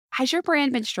Has your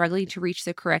brand been struggling to reach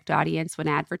the correct audience when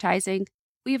advertising?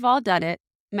 We've all done it.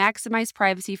 Maximize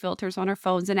privacy filters on our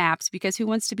phones and apps because who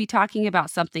wants to be talking about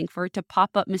something for it to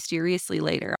pop up mysteriously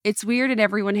later? It's weird and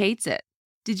everyone hates it.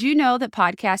 Did you know that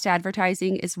podcast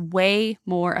advertising is way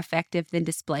more effective than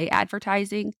display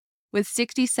advertising? With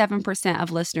 67%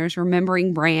 of listeners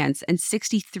remembering brands and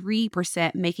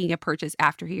 63% making a purchase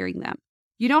after hearing them.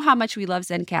 You know how much we love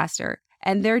Zencaster,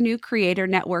 and their new creator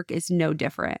network is no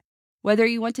different. Whether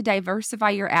you want to diversify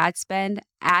your ad spend,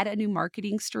 add a new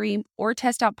marketing stream, or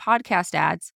test out podcast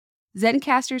ads,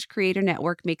 Zencaster's Creator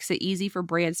Network makes it easy for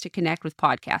brands to connect with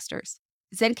podcasters.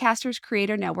 Zencaster's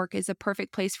Creator Network is a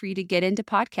perfect place for you to get into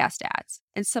podcast ads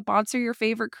and sponsor your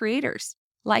favorite creators,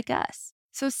 like us.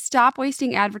 So stop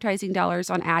wasting advertising dollars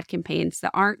on ad campaigns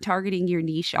that aren't targeting your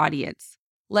niche audience.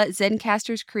 Let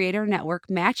Zencaster's Creator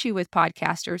Network match you with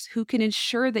podcasters who can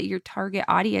ensure that your target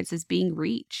audience is being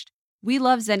reached. We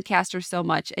love Zencastr so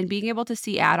much, and being able to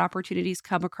see ad opportunities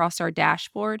come across our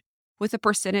dashboard with a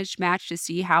percentage match to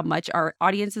see how much our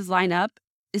audiences line up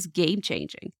is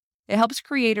game-changing. It helps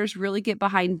creators really get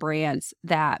behind brands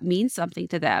that mean something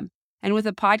to them. And with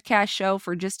a podcast show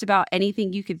for just about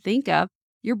anything you can think of,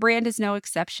 your brand is no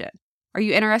exception. Are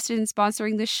you interested in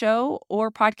sponsoring this show or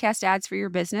podcast ads for your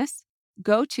business?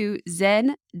 Go to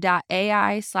zen.ai/gruesome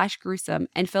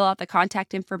and fill out the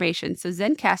contact information so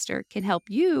Zencastr can help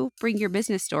you bring your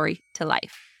business story to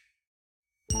life.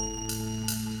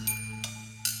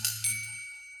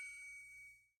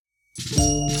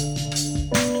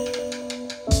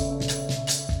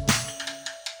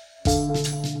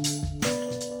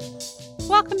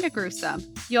 Welcome to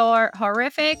Gruesome, your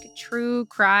horrific true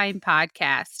crime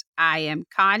podcast. I am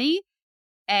Connie,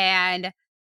 and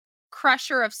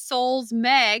Crusher of Souls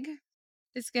Meg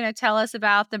is going to tell us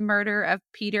about the murder of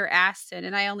Peter Aston.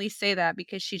 And I only say that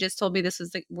because she just told me this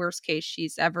was the worst case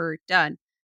she's ever done.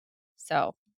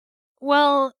 So,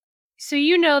 well, so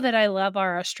you know that I love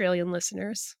our Australian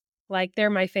listeners. Like, they're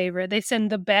my favorite. They send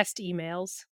the best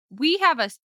emails. We have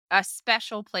a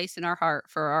special place in our heart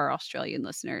for our Australian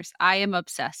listeners. I am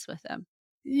obsessed with them.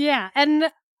 Yeah.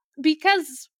 And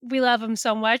because we love them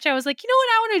so much, I was like, you know what?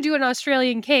 I want to do an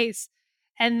Australian case.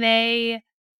 And they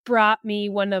brought me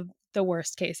one of the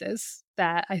worst cases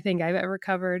that I think I've ever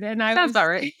covered. And I Sounds all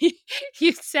right.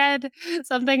 You said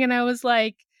something and I was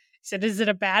like, you said, is it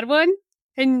a bad one?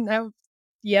 And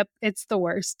yep, it's the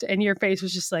worst. And your face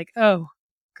was just like, oh,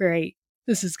 great.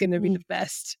 This is going to be the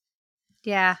best.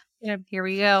 Yeah. Here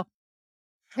we go.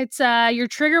 It's your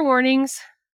trigger warnings.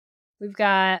 We've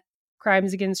got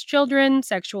crimes against children,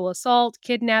 sexual assault,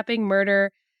 kidnapping,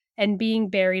 murder, and being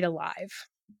buried alive.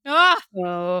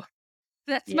 Oh,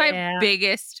 that's my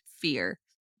biggest fear.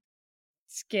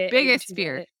 Biggest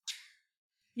fear.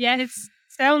 Yeah, it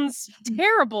sounds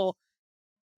terrible.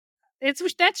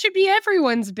 That should be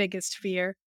everyone's biggest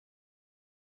fear.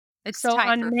 It's so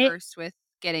tied for first with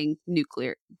getting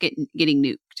nuked.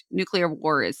 Nuclear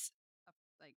war is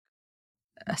like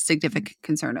a significant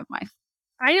concern of mine.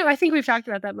 I know. I think we've talked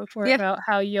about that before, about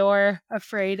how you're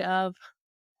afraid of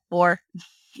war.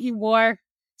 War.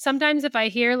 Sometimes if I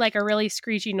hear like a really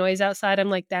screechy noise outside,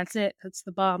 I'm like, that's it. That's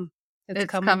the bomb. It's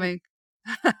coming.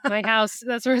 My house.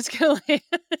 That's where it's going to land.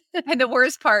 And the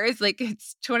worst part is like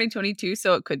it's 2022,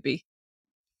 so it could be.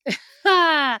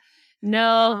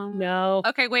 No.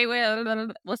 Okay, wait.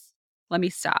 Let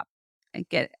me stop and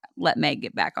let Meg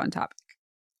get back on topic.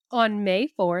 On May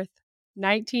 4th,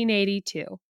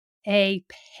 1982, a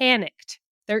panicked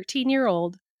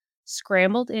 13-year-old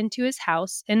scrambled into his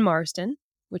house in Marsden,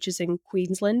 which is in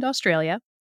Queensland, Australia.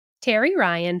 Terry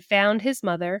Ryan found his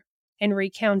mother and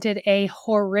recounted a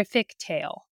horrific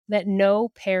tale that no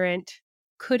parent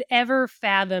could ever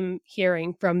fathom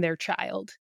hearing from their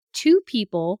child. 2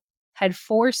 people had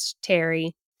forced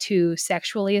Terry to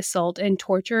sexually assault and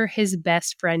torture his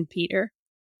best friend, Peter.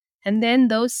 And then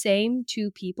those same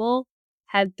 2 people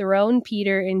had thrown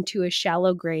Peter into a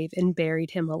shallow grave and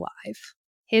buried him alive.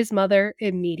 His mother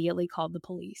immediately called the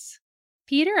police.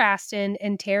 Peter Aston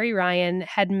and Terry Ryan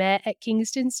had met at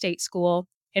Kingston State School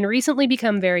and recently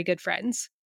become very good friends.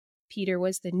 Peter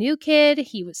was the new kid.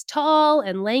 He was tall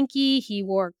and lanky. He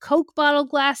wore Coke bottle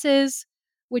glasses,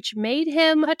 which made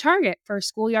him a target for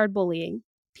schoolyard bullying.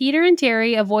 Peter and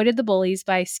Terry avoided the bullies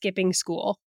by skipping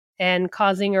school and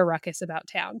causing a ruckus about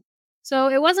town. So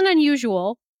it wasn't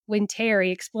unusual when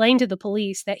Terry explained to the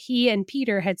police that he and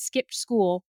Peter had skipped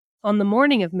school on the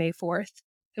morning of May 4th.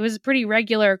 It was a pretty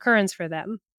regular occurrence for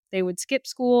them. They would skip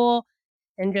school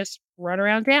and just run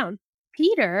around town.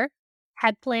 Peter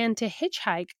had planned to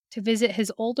hitchhike to visit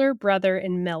his older brother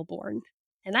in Melbourne.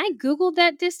 And I Googled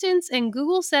that distance, and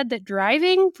Google said that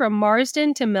driving from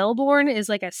Marsden to Melbourne is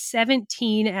like a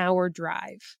 17-hour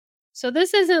drive. So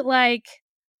this isn't like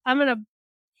I'm going to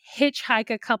hitchhike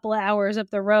a couple of hours up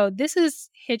the road. This is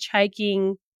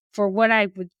hitchhiking for what I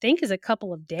would think is a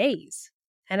couple of days.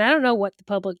 And I don't know what the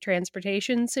public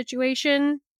transportation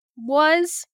situation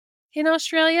was in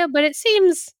Australia, but it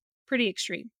seems pretty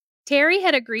extreme. Terry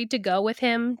had agreed to go with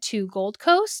him to Gold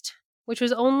Coast, which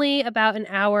was only about an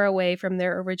hour away from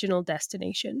their original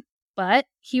destination. But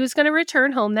he was going to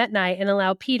return home that night and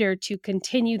allow Peter to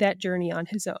continue that journey on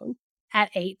his own.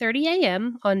 At 8:30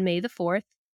 a.m. on May the 4th,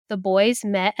 the boys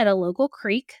met at a local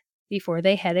creek before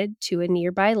they headed to a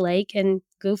nearby lake and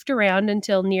goofed around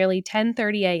until nearly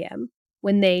 10:30 a.m.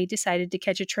 when they decided to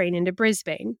catch a train into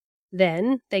Brisbane.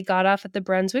 Then they got off at the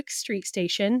Brunswick Street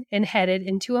Station and headed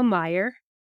into a Myer,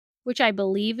 which I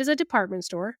believe is a department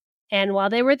store. And while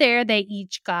they were there, they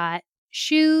each got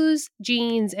shoes,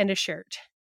 jeans, and a shirt.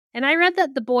 And I read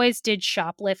that the boys did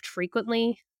shoplift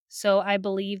frequently, so I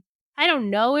don't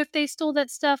know if they stole that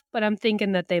stuff, but I'm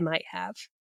thinking that they might have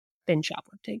been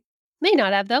shoplifting. May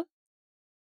not have, though.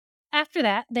 After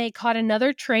that, they caught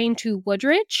another train to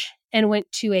Woodridge and went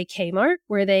to a Kmart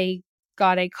where they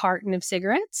got a carton of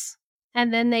cigarettes.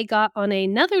 And then they got on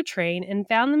another train and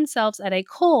found themselves at a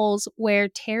Kohl's where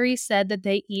Terry said that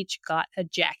they each got a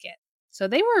jacket. So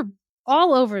they were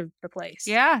all over the place.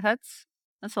 Yeah, that's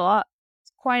a lot.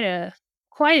 It's quite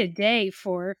a day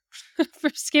for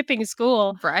skipping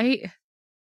school. Right.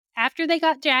 After they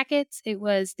got jackets, it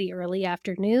was the early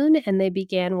afternoon and they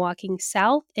began walking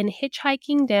south and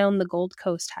hitchhiking down the Gold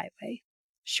Coast Highway.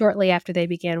 Shortly after they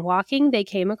began walking, they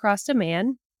came across a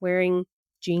man wearing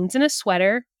jeans and a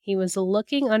sweater. He was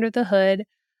looking under the hood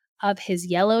of his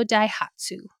yellow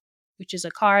Daihatsu, which is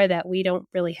a car that we don't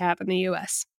really have in the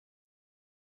U.S.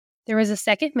 There was a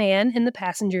second man in the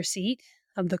passenger seat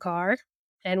of the car,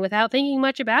 and without thinking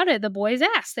much about it, the boys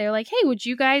asked. They're like, hey, would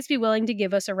you guys be willing to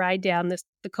give us a ride down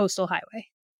the coastal highway?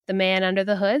 The man under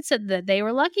the hood said that they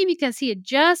were lucky because he had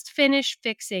just finished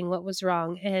fixing what was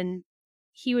wrong, and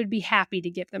he would be happy to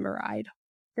give them a ride.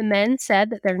 The men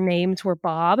said that their names were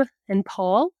Bob and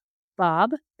Paul.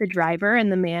 Bob, the driver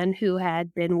and the man who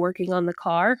had been working on the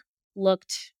car,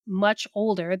 looked much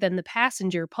older than the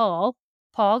passenger, Paul.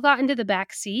 Paul got into the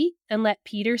back seat and let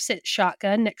Peter sit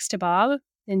shotgun next to Bob,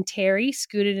 and Terry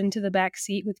scooted into the back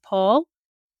seat with Paul,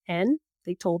 and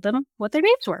they told them what their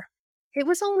names were. It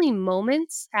was only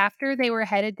moments after they were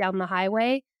headed down the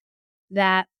highway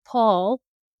that Paul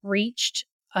reached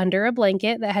under a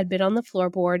blanket that had been on the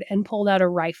floorboard and pulled out a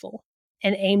rifle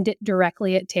and aimed it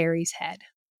directly at Terry's head.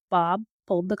 Bob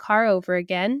pulled the car over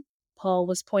again. Paul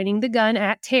was pointing the gun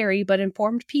at Terry, but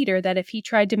informed Peter that if he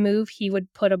tried to move, he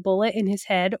would put a bullet in his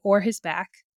head or his back.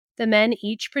 The men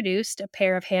each produced a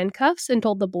pair of handcuffs and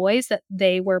told the boys that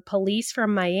they were police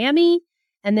from Miami,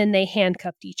 and then they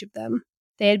handcuffed each of them.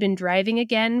 They had been driving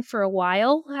again for a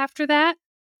while after that,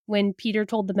 when Peter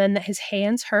told the men that his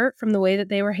hands hurt from the way that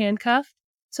they were handcuffed.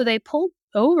 So they pulled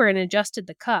over and adjusted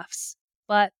the cuffs.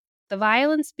 But the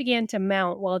violence began to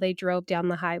mount while they drove down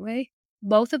the highway.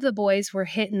 Both of the boys were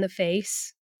hit in the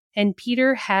face, and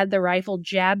Peter had the rifle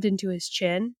jabbed into his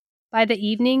chin. By the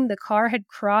evening, the car had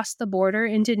crossed the border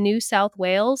into New South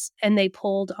Wales, and they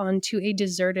pulled onto a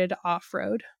deserted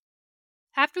off-road.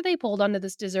 After they pulled onto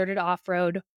this deserted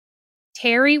off-road,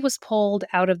 Terry was pulled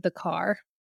out of the car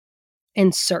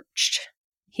and searched.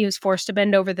 He was forced to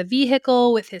bend over the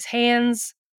vehicle with his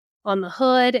hands on the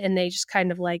hood, and they just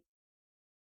kind of like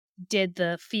did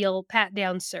the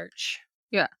pat-down search.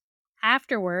 Yeah.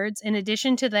 Afterwards, in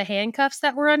addition to the handcuffs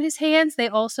that were on his hands, they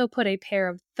also put a pair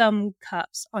of thumb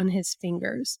cuffs on his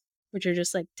fingers, which are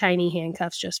just like tiny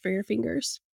handcuffs just for your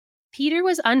fingers. Peter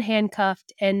was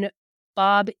unhandcuffed, and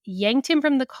Bob yanked him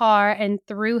from the car and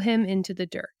threw him into the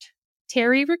dirt.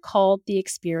 Terry recalled the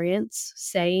experience,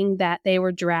 saying that they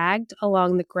were dragged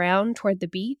along the ground toward the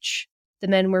beach. The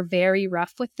men were very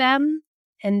rough with them,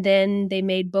 and then they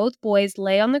made both boys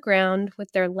lay on the ground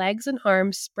with their legs and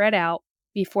arms spread out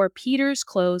before Peter's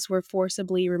clothes were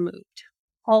forcibly removed.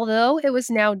 Although it was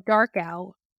now dark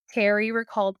out, Terry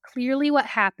recalled clearly what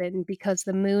happened because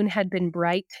the moon had been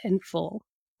bright and full.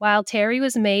 While Terry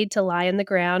was made to lie on the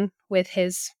ground with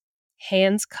his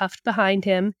hands cuffed behind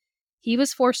him, he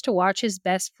was forced to watch his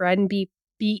best friend be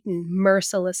beaten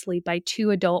mercilessly by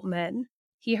two adult men.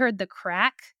 He heard the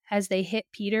crack as they hit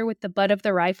Peter with the butt of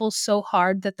the rifle so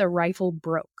hard that the rifle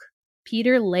broke.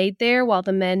 Peter laid there while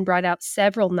the men brought out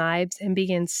several knives and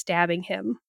began stabbing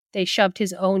him. They shoved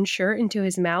his own shirt into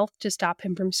his mouth to stop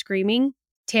him from screaming.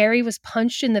 Terry was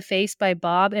punched in the face by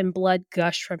Bob and blood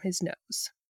gushed from his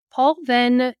nose. Paul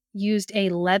then used a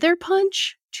leather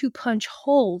punch to punch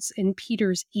holes in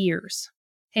Peter's ears,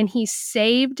 and he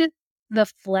saved the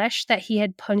flesh that he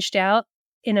had punched out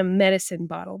in a medicine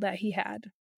bottle that he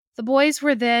had. The boys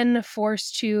were then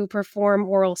forced to perform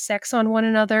oral sex on one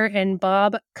another, and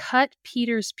Bob cut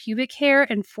Peter's pubic hair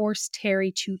and forced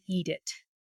Terry to eat it.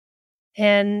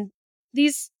 And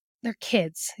they're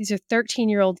kids. These are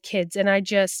 13-year-old kids, and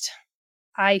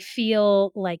I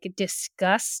feel like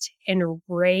disgust and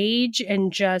rage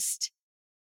and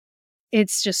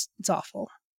it's awful.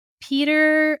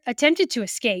 Peter attempted to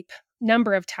escape a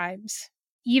number of times.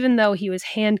 Even though he was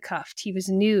handcuffed, he was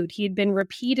nude, he had been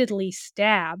repeatedly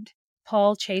stabbed.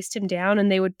 Paul chased him down,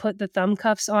 and they would put the thumb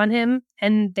cuffs on him,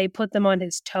 and they put them on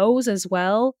his toes as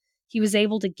well. He was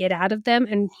able to get out of them,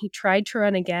 and he tried to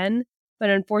run again,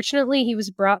 but unfortunately he was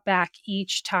brought back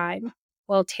each time,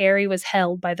 while Terry was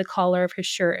held by the collar of his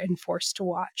shirt and forced to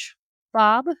watch.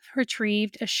 Bob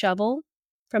retrieved a shovel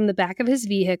from the back of his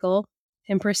vehicle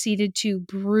and proceeded to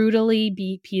brutally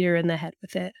beat Peter in the head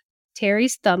with it.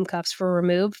 Terry's thumb cuffs were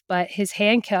removed, but his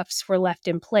handcuffs were left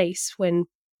in place when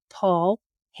Paul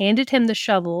handed him the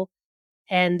shovel,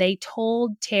 and they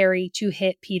told Terry to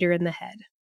hit Peter in the head.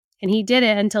 And he did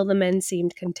it until the men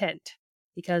seemed content,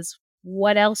 because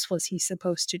what else was he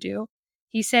supposed to do?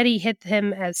 He said he hit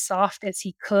him as soft as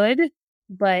he could,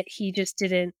 but he just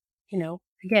didn't,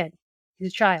 again, he's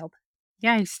a child.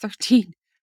 Yeah, he's 13.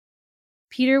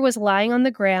 Peter was lying on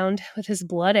the ground with his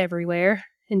blood everywhere,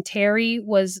 and Terry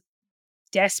was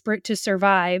desperate to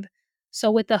survive.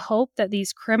 So with the hope that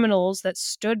these criminals that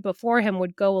stood before him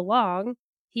would go along,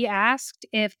 he asked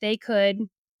if they could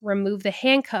remove the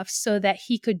handcuffs so that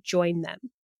he could join them.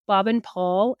 Bob and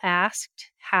Paul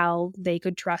asked how they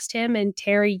could trust him, and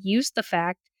Terry used the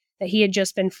fact that he had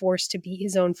just been forced to beat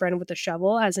his own friend with a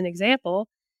shovel as an example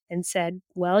and said,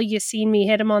 "Well, you seen me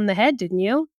hit him on the head, didn't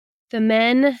you?" The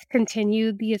men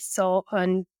continued the assault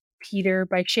on Peter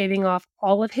by shaving off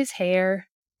all of his hair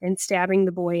and stabbing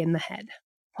the boy in the head.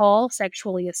 Paul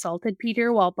sexually assaulted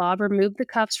Peter while Bob removed the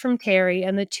cuffs from Terry,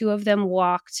 and the two of them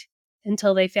walked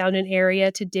until they found an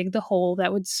area to dig the hole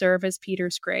that would serve as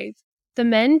Peter's grave. The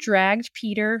men dragged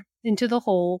Peter into the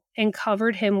hole and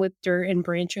covered him with dirt and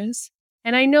branches.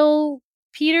 And I know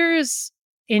Peter's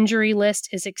injury list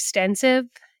is extensive,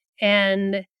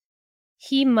 and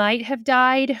he might have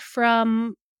died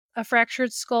from a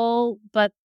fractured skull,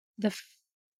 but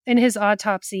in his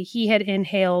autopsy, he had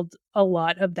inhaled a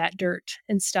lot of that dirt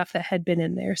and stuff that had been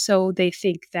in there. So they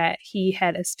think that he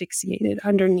had asphyxiated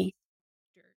underneath.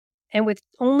 And with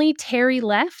only Terry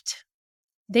left,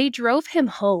 they drove him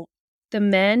home. The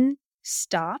men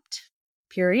stopped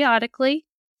periodically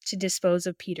to dispose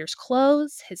of Peter's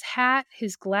clothes, his hat,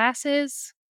 his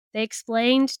glasses. They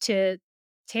explained to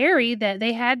Terry that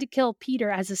they had to kill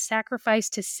Peter as a sacrifice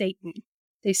to Satan.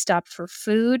 They stopped for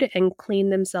food and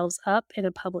cleaned themselves up in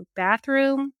a public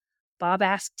bathroom. Bob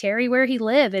asked Terry where he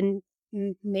lived and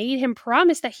made him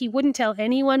promise that he wouldn't tell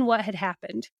anyone what had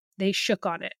happened. They shook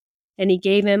on it, and he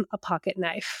gave him a pocket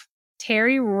knife.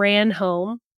 Terry ran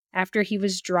home after he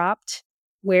was dropped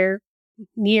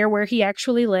near where he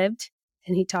actually lived,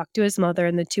 and he talked to his mother,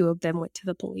 and the two of them went to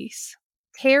the police.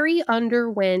 Terry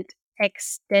underwent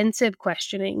extensive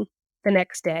questioning the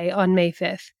next day on May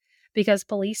 5th. Because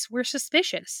police were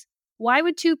suspicious. Why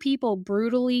would two people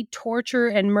brutally torture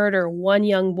and murder one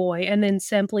young boy and then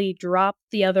simply drop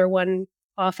the other one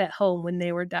off at home when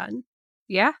they were done?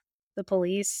 Yeah. The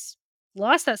police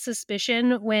lost that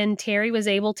suspicion when Terry was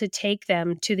able to take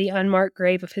them to the unmarked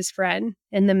grave of his friend,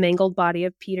 and the mangled body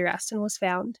of Peter Aston was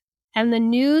found. And the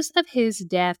news of his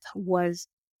death was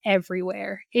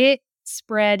everywhere. It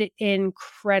spread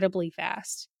incredibly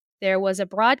fast. There was a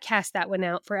broadcast that went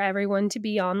out for everyone to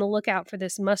be on the lookout for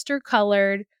this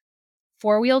mustard-colored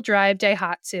four-wheel drive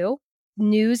Daihatsu.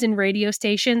 News and radio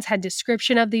stations had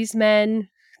description of these men,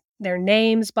 their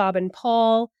names, Bob and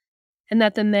Paul, and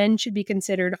that the men should be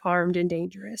considered armed and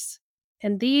dangerous.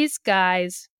 And these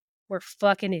guys were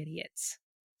fucking idiots.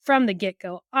 From the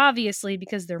get-go, obviously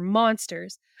because they're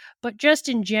monsters, but just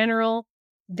in general,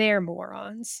 they're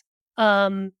morons.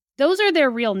 Those are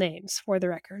their real names, for the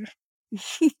record.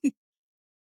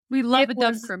 We love a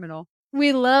dumb criminal.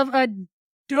 We love a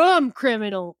dumb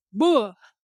criminal. Buh.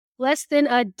 Less than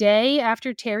a day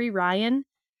after Terry Ryan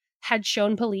had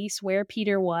shown police where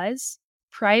Peter was,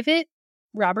 Private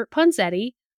Robert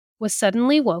Ponzetti was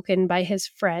suddenly woken by his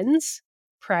friends,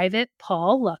 Private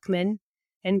Paul Luckman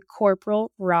and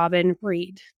Corporal Robin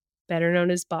Reed, better known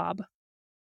as Bob,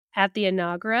 at the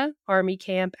Anagra Army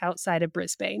camp outside of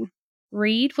Brisbane.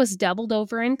 Reed was doubled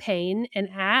over in pain and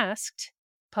asked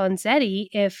Ponzetti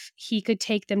if he could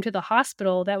take them to the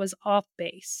hospital that was off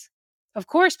base. Of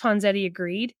course, Ponzetti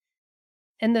agreed,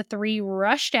 and the three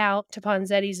rushed out to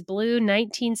Ponzetti's blue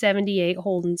 1978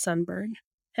 Holden Sunbird.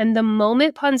 And the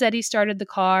moment Ponzetti started the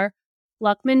car,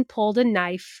 Luckman pulled a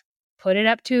knife, put it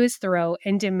up to his throat,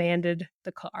 and demanded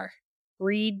the car.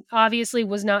 Reed obviously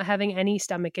was not having any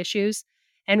stomach issues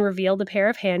and revealed a pair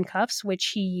of handcuffs,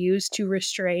 which he used to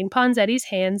restrain Ponzetti's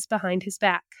hands behind his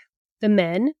back. The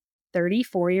men,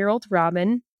 34-year-old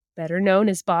Robin, better known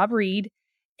as Bob Reed,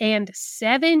 and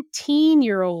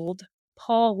 17-year-old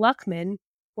Paul Luckman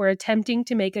were attempting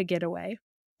to make a getaway.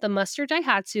 The Mustang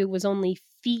Daihatsu was only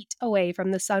feet away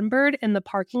from the Sunbird in the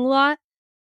parking lot,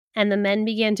 and the men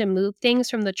began to move things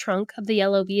from the trunk of the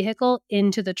yellow vehicle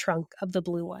into the trunk of the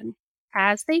blue one.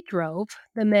 As they drove,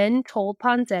 the men told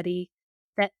Ponzetti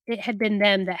that it had been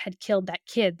them that had killed that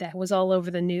kid that was all over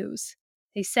the news.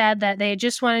 They said that they had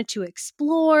just wanted to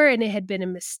explore and it had been a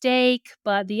mistake,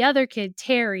 but the other kid,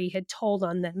 Terry, had told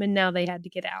on them and now they had to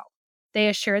get out. They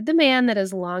assured the man that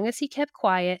as long as he kept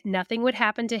quiet, nothing would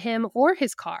happen to him or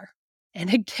his car.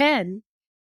 And again,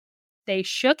 they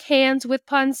shook hands with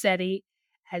Ponzetti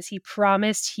as he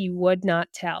promised he would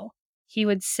not tell. He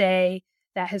would say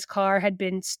that his car had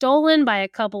been stolen by a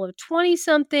couple of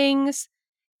 20-somethings,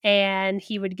 and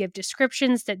he would give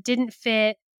descriptions that didn't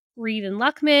fit Reed and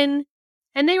Luckman,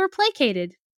 and they were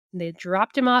placated. They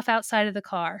dropped him off outside of the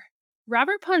car.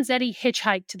 Robert Ponzetti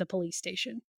hitchhiked to the police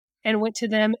station and went to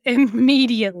them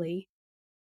immediately.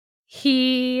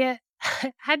 He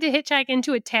had to hitchhike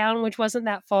into a town which wasn't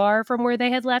that far from where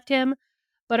they had left him,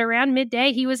 but around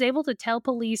midday, he was able to tell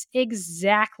police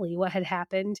exactly what had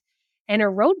happened, and a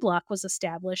roadblock was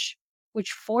established,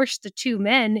 which forced the two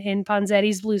men in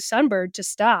Ponzetti's blue Sunbird to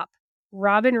stop.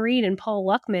 Robin Reed and Paul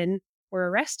Luckman were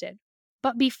arrested.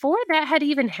 But before that had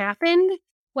even happened,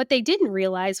 what they didn't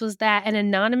realize was that an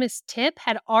anonymous tip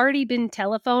had already been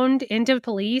telephoned into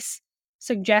police,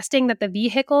 suggesting that the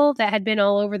vehicle that had been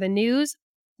all over the news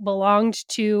belonged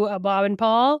to Bob and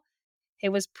Paul. It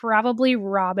was probably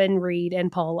Robin Reed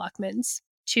and Paul Luckman's,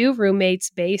 two roommates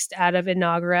based out of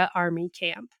Inagra Army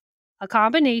Camp. A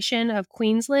combination of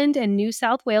Queensland and New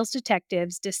South Wales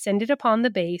detectives descended upon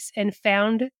the base and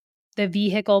found the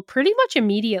vehicle pretty much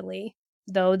immediately,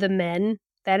 though the men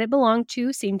that it belonged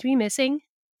to seemed to be missing.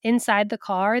 Inside the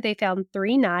car, they found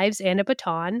 3 knives and a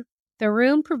baton. The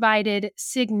room provided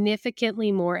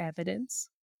significantly more evidence.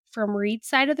 From Reed's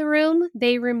side of the room,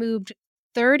 they removed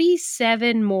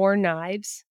 37 more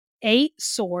knives, 8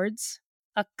 swords,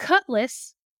 a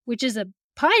cutlass, which is a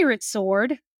pirate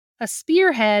sword, a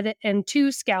spearhead, and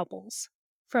 2 scalpels.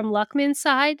 From Luckman's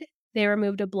side, they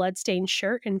removed a bloodstained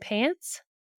shirt and pants.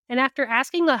 And after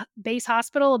asking the base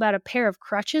hospital about a pair of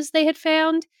crutches they had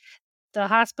found, the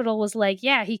hospital was like,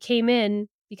 yeah, he came in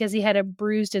because he had a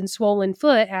bruised and swollen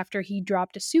foot after he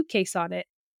dropped a suitcase on it,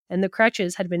 and the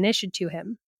crutches had been issued to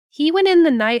him. He went in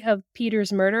the night of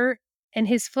Peter's murder, and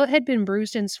his foot had been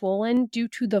bruised and swollen due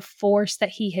to the force that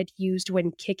he had used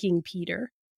when kicking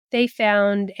Peter. They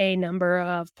found a number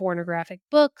of pornographic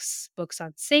books, books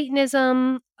on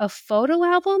Satanism, a photo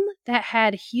album that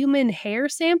had human hair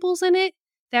samples in it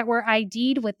that were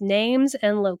ID'd with names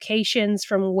and locations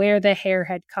from where the hair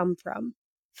had come from.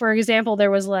 For example, there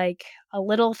was like a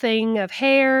little thing of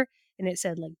hair, and it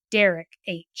said like Derek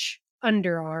H.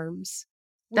 underarms.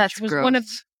 That's was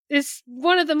gross. It's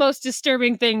one of the most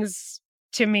disturbing things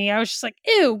to me. I was just like,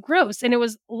 ew, gross. And it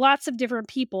was lots of different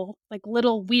people, like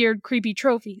little weird, creepy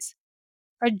trophies.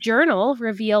 A journal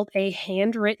revealed a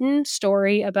handwritten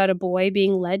story about a boy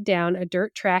being led down a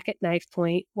dirt track at knife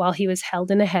point while he was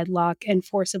held in a headlock and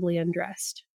forcibly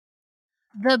undressed.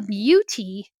 The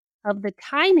beauty of the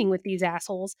timing with these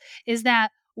assholes is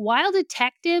that while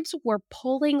detectives were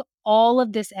pulling all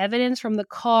of this evidence from the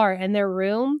car and their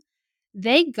room,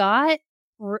 they got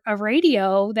a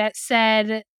radio that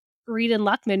said Reed and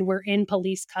Luckman were in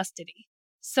police custody.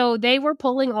 So they were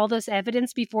pulling all this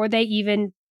evidence before they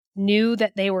even knew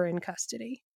that they were in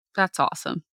custody. That's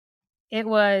awesome. It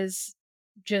was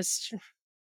just,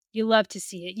 you love to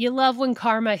see it. You love when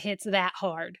karma hits that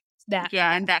hard.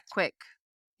 And that quick.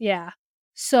 Yeah.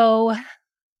 So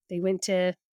they went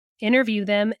to interview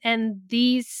them, and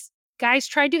these guys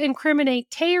tried to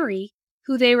incriminate Terry,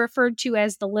 who they referred to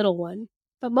as the little one.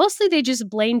 But mostly they just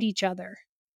blamed each other.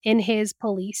 In his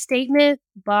police statement,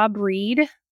 Bob Reed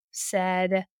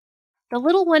said, "The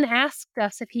little one asked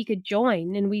us if he could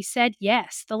join, and we said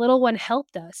yes. The little one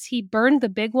helped us. He burned the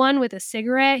big one with a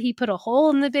cigarette. He put a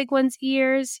hole in the big one's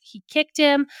ears. He kicked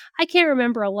him. I can't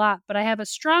remember a lot, but I have a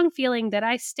strong feeling that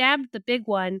I stabbed the big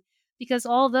one because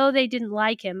although they didn't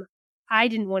like him, I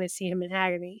didn't want to see him in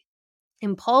agony."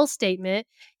 In Paul's statement,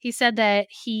 he said that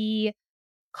he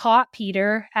caught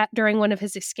Peter during one of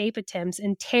his escape attempts,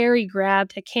 and Terry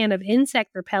grabbed a can of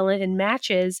insect repellent and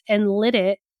matches and lit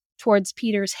it towards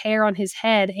Peter's hair on his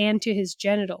head and to his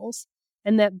genitals,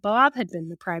 and that Bob had been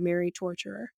the primary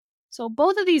torturer. So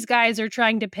both of these guys are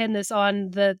trying to pin this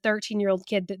on the 13-year-old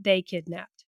kid that they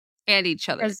kidnapped. And each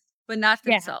other, As- but not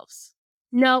yeah. themselves.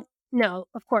 No,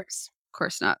 of course. Of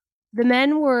course not. The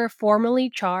men were formally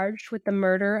charged with the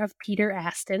murder of Peter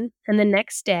Aston, and the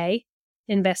next day,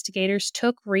 investigators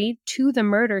took Reed to the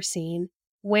murder scene,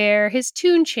 where his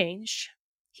tune changed.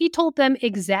 He told them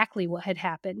exactly what had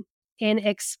happened, in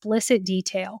explicit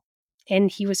detail, and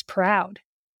he was proud.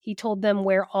 He told them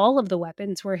where all of the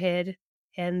weapons were hid,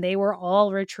 and they were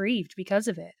all retrieved because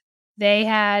of it. They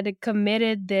had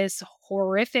committed this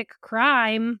horrific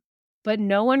crime, but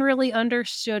no one really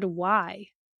understood why.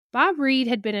 Bob Reed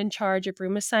had been in charge of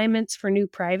room assignments for new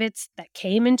privates that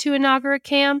came into Inagra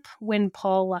camp when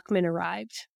Paul Luckman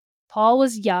arrived. Paul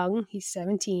was young, he's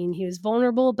 17, he was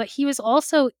vulnerable, but he was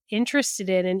also interested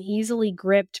in and easily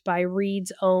gripped by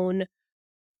Reed's own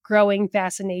growing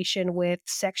fascination with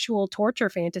sexual torture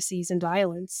fantasies and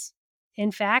violence.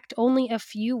 In fact, only a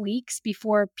few weeks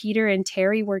before Peter and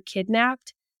Terry were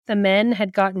kidnapped, the men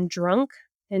had gotten drunk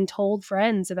and told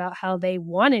friends about how they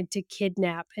wanted to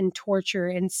kidnap and torture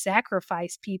and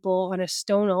sacrifice people on a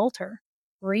stone altar.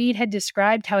 Reed had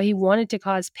described how he wanted to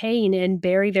cause pain and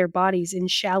bury their bodies in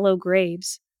shallow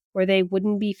graves where they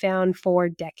wouldn't be found for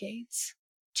decades.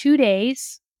 2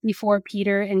 days before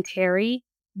Peter and Terry,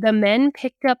 the men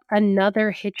picked up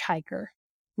another hitchhiker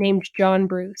named John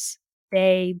Bruce.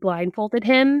 They blindfolded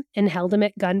him and held him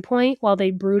at gunpoint while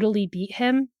they brutally beat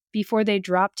him before they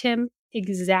dropped him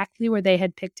exactly where they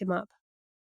had picked him up.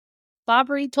 Bob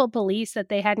Reed told police that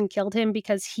they hadn't killed him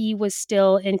because he was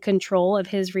still in control of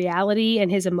his reality and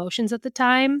his emotions at the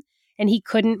time, and he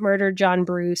couldn't murder John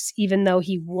Bruce even though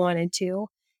he wanted to.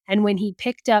 And when he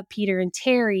picked up Peter and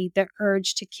Terry, the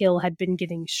urge to kill had been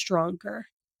getting stronger.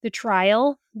 The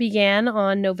trial began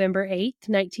on November 8th,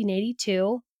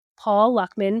 1982. Paul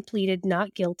Luckman pleaded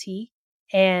not guilty,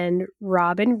 and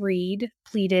Robin Reed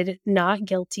pleaded not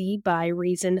guilty by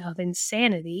reason of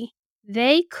insanity.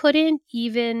 They couldn't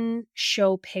even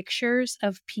show pictures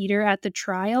of Peter at the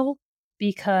trial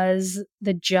because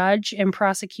the judge and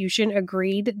prosecution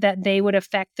agreed that they would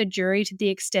affect the jury to the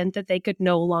extent that they could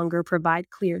no longer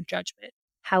provide clear judgment.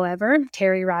 However,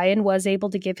 Terry Ryan was able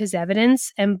to give his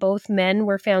evidence, and both men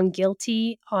were found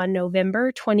guilty on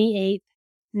November 28,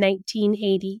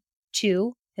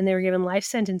 1982, and they were given life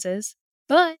sentences.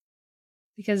 But,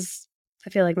 because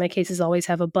I feel like my cases always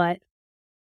have a but,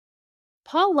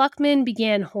 Paul Luckman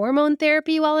began hormone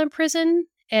therapy while in prison,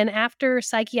 and after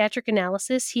psychiatric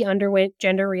analysis, he underwent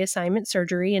gender reassignment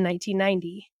surgery in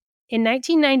 1990. In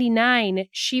 1999,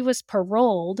 she was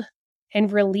paroled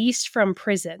and released from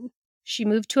prison. She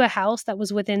moved to a house that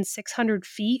was within 600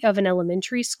 feet of an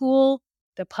elementary school.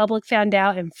 The public found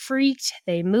out and freaked.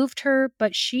 They moved her,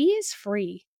 but she is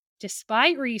free,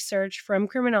 despite research from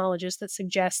criminologists that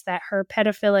suggests that her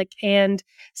pedophilic and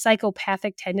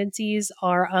psychopathic tendencies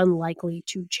are unlikely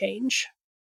to change.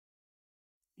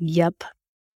 Yep.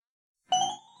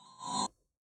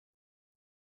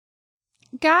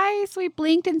 Guys, we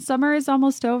blinked and summer is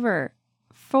almost over.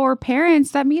 For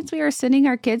parents, that means we are sending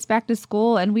our kids back to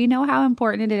school, and we know how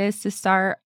important it is to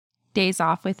start days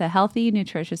off with a healthy,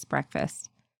 nutritious breakfast.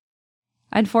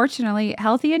 Unfortunately,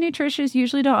 healthy and nutritious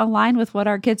usually don't align with what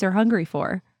our kids are hungry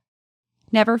for.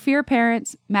 Never fear,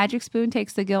 parents. Magic Spoon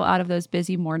takes the guilt out of those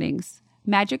busy mornings.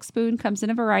 Magic Spoon comes in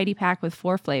a variety pack with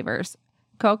 4 flavors: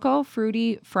 cocoa,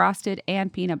 fruity, frosted,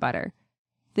 and peanut butter.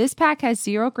 This pack has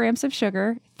 0 grams of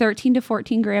sugar, 13 to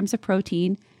 14 grams of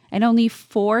protein, and only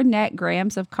 4 net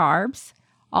grams of carbs.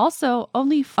 Also,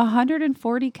 only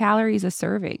 140 calories a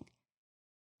serving.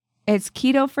 It's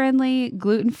keto-friendly,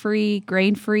 gluten-free,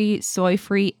 grain-free,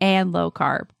 soy-free, and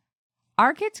low-carb.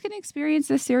 Our kids can experience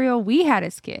the cereal we had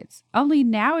as kids, only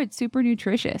now it's super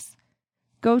nutritious.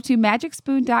 Go to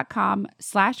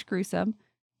magicspoon.com/gruesome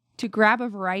to grab a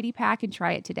variety pack and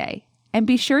try it today. And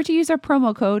be sure to use our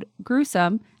promo code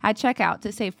GRUESOME at checkout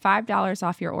to save $5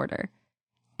 off your order.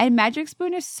 And Magic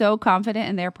Spoon is so confident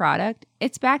in their product,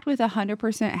 it's backed with a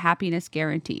 100% happiness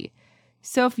guarantee.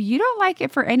 So if you don't like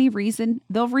it for any reason,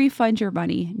 they'll refund your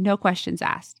money, no questions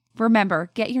asked.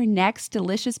 Remember, get your next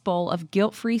delicious bowl of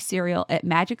guilt-free cereal at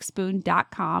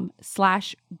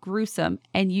magicspoon.com/gruesome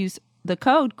and use the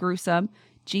code GRUESOME,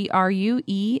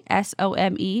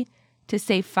 GRUESOME, to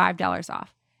save $5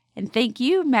 off. And thank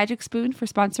you, Magic Spoon, for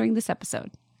sponsoring this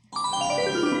episode.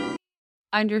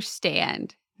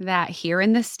 Understand that here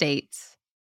in the States,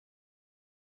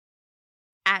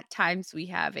 at times we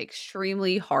have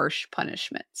extremely harsh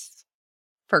punishments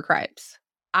for crimes.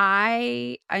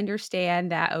 I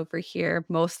understand that over here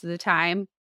most of the time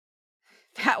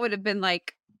that would have been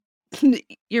like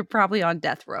you're probably on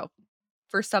death row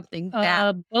for something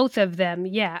that Both of them.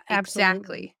 Yeah, absolutely.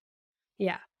 exactly.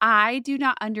 Yeah. I do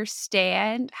not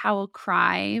understand how a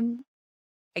crime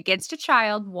against a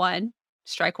child, one,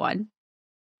 strike one,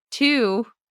 two,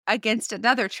 against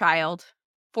another child,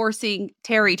 forcing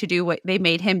Terry to do what they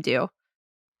made him do.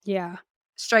 Yeah.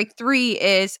 Strike three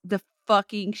is the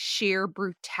fucking sheer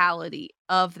brutality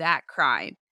of that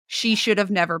crime. She should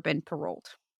have never been paroled.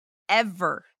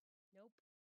 Ever.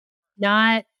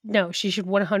 No, she should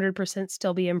 100%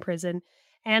 still be in prison.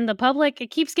 And the public, it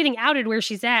keeps getting outed where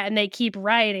she's at, and they keep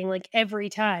rioting like every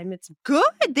time. It's Good.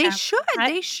 They ab- should.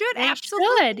 I, They should they should,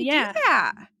 absolutely do yeah.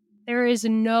 that. There is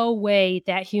no way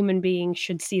that human being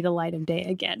should see the light of day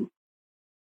again,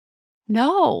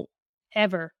 No.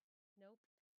 ever. Nope.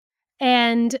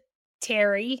 And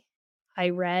Terry, I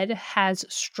read, has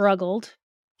struggled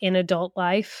in adult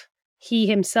life. He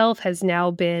himself has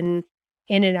now been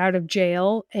in and out of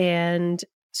jail and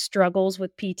struggles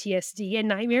with PTSD and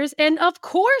nightmares. And of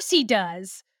course he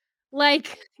does.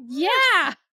 Like, yeah.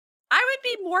 I would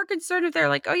be more concerned if they're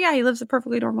like, oh, yeah, he lives a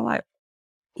perfectly normal life.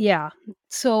 Yeah.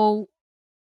 So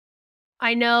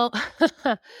I know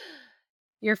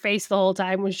your face the whole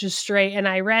time was just straight. And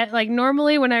I read, like,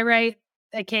 normally when I write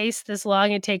a case this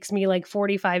long, it takes me like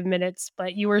 45 minutes.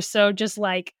 But you were so just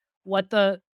like, what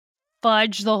the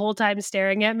fudge the whole time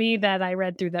staring at me that I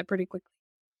read through that pretty quickly.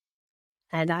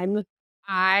 And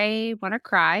I want to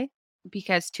cry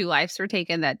because 2 lives were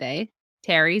taken that day,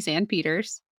 Terry's and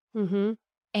Peter's. mhm.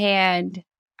 And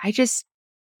I just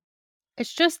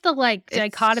It's just the like it's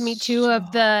dichotomy too of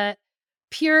so the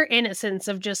pure innocence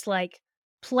of just like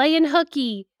playing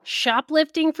hooky,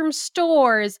 shoplifting from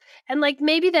stores. And like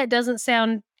maybe that doesn't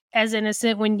sound as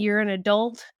innocent when you're an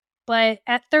adult, but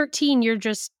at 13, you're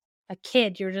just a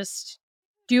kid. You're just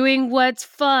doing what's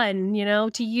fun,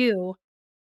 to you.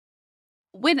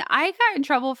 when I got in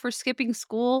trouble for skipping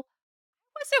school,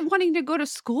 I wasn't wanting to go to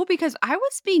school because I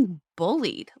was being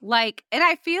bullied. Like, and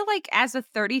I feel like as a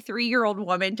 33-year-old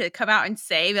woman to come out and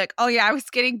say, like, oh, yeah, I was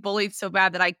getting bullied so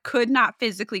bad that I could not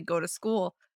physically go to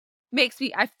school makes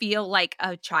me, I feel like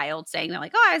a child saying that,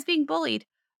 like, oh, I was being bullied.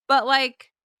 But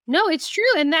like, No, it's true.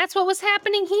 And that's what was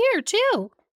happening here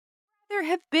too. there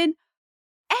have been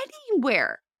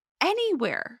anywhere,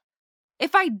 anywhere.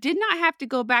 If I did not have to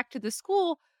go back to the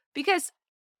school, because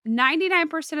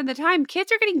 99% of the time,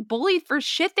 kids are getting bullied for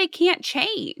shit they can't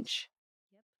change.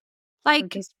 Or Like,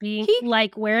 just being he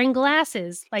like wearing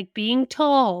glasses, like being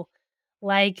tall,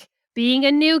 like being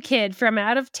a new kid from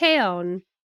out of town.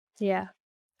 Yeah, it's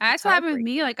that's what happened with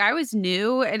heartbreaking. me. Like, I was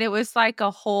new and it was like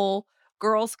a whole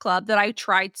girls' club that I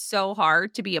tried so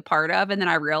hard to be a part of. And then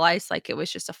I realized like it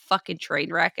was just a fucking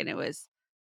train wreck and it was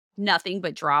nothing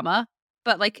but drama.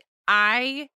 But like,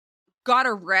 I got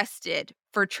arrested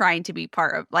for trying to be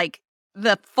part of like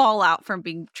the fallout from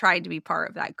being trying to be part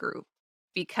of that group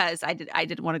because I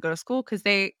didn't want to go to school because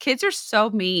they kids are so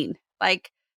mean. Like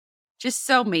just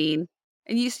so mean.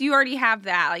 And you already have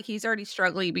that. Like he's already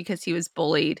struggling because he was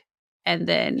bullied. And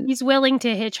then He's willing to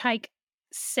hitchhike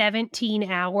 17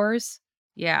 hours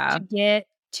yeah. to get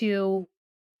to,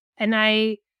 and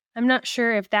I'm not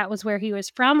sure if that was where he was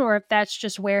from or if that's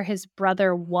just where his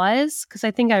brother was, because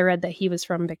I think I read that he was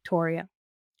from Victoria.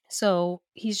 So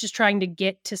he's just trying to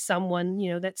get to someone,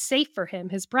 that's safe for him,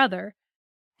 his brother.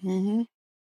 Mhm.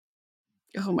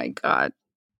 Oh my god.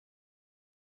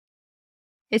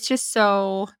 It's just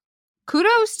so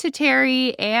kudos to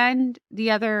Terry and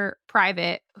the other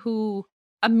private who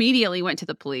immediately went to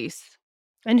the police.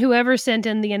 And whoever sent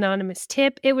in the anonymous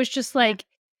tip, it was just like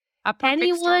A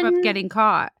perfect storm of anyone. getting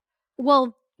caught.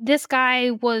 Well, this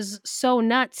guy was so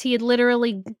nuts. He had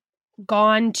literally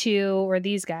gone to, or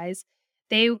these guys,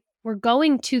 they were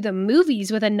going to the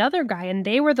movies with another guy, and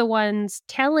they were the ones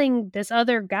telling this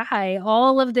other guy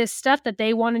all of this stuff that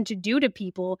they wanted to do to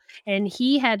people. And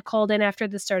he had called in after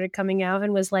this started coming out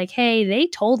and was like, hey, they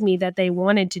told me that they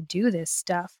wanted to do this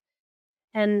stuff.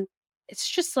 And it's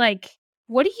just like,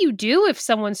 what do you do if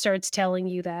someone starts telling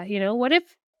you that? What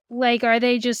if, like, are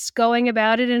they just going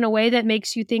about it in a way that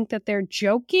makes you think that they're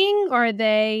joking? Are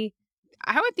they.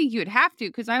 I would think you would have to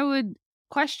because I would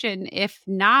question if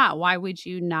not, why would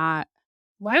you not?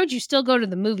 Why would you still go to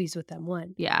the movies with them?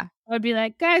 One, Yeah. I would be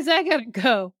like, guys, I gotta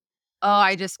go. Oh,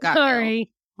 I just got ill.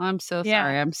 Sorry. I'm so Yeah.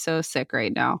 sorry. I'm so sick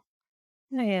right now.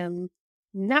 I am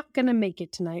not gonna make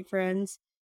it tonight, friends.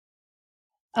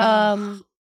 Ugh.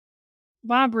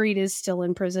 Bob Reed is still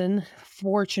in prison,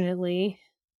 fortunately.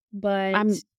 But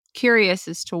curious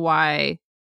as to why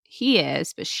he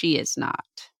is, but she is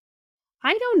not.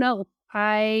 I don't know.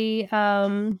 I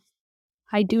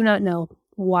do not know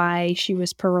why she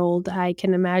was paroled. I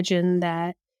can imagine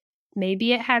that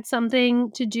maybe it had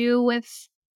something to do with,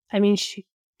 I mean, she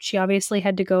obviously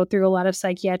had to go through a lot of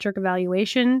psychiatric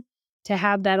evaluation to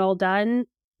have that all done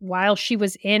while she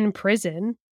was in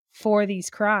prison for these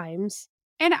crimes.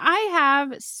 And I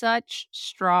have such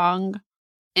strong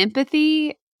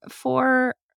empathy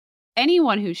for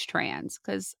anyone who's trans,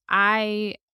 because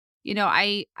I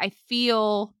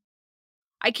feel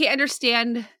I can't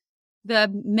understand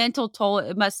the mental toll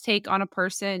it must take on a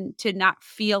person to not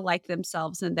feel like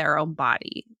themselves in their own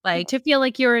body. Like, to feel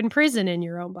like you're in prison in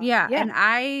your own body. yeah. And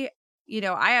I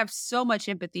have so much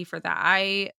empathy for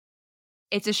that.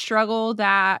 It's a struggle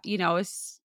that, it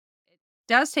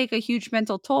does take a huge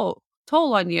mental toll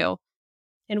on you.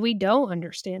 And we don't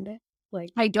understand it.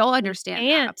 Like, I don't understand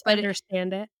that, but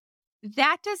understand it.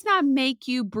 That does not make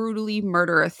you brutally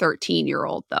murder a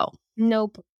 13-year-old, though.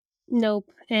 Nope.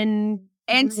 And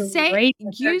say rape a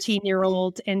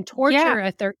 13-year-old and torture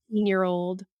a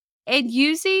 13-year-old. And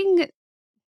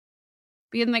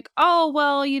being like, oh,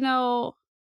 well,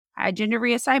 I had gender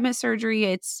reassignment surgery.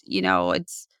 It's,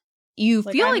 you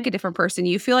feel like a different person.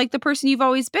 You feel like the person you've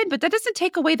always been, but that doesn't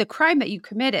take away the crime that you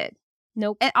committed.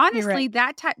 Nope. And honestly,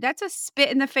 that's a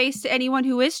spit in the face to anyone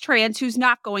who is trans, who's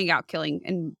not going out killing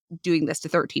and doing this to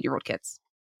 13-year-old kids.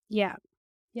 Yeah.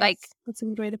 Yes. Like, that's a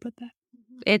good way to put that.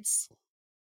 It's,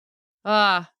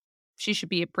 she should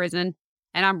be in prison.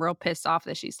 And I'm real pissed off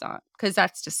that she's not, because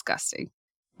that's disgusting.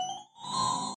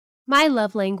 My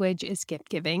love language is gift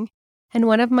giving. And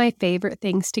one of my favorite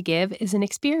things to give is an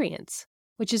experience,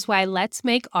 which is why Let's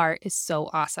Make Art is so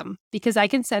awesome, because I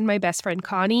can send my best friend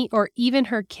Connie or even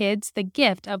her kids the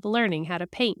gift of learning how to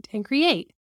paint and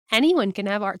create. Anyone can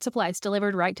have art supplies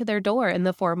delivered right to their door in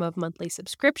the form of monthly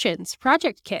subscriptions,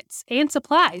 project kits, and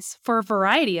supplies for a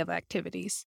variety of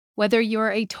activities. Whether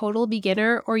you're a total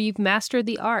beginner or you've mastered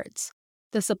the arts,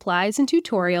 the supplies and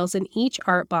tutorials in each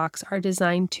art box are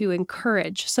designed to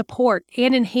encourage, support,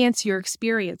 and enhance your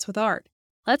experience with art.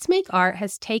 Let's Make Art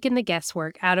has taken the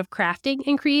guesswork out of crafting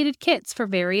and created kits for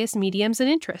various mediums and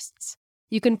interests.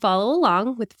 You can follow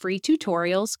along with free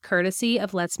tutorials courtesy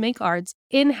of Let's Make Art's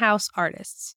in-house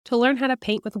artists to learn how to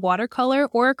paint with watercolor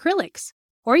or acrylics,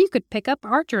 or you could pick up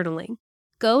art journaling.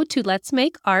 Go to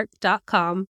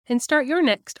letsmakeart.com and start your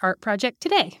next art project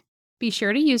today. Be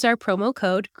sure to use our promo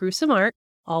code GruesomeArt,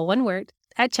 all one word,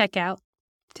 at checkout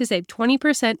to save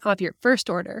 20% off your first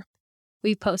order.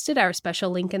 We've posted our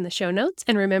special link in the show notes,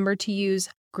 and remember to use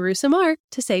Gruesome Art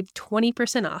to save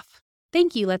 20% off.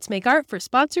 Thank you, Let's Make Art, for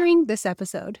sponsoring this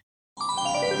episode.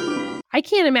 I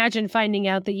can't imagine finding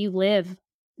out that you live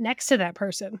next to that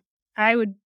person. I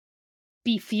would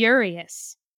be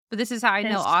furious. But this is how I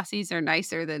know Aussies are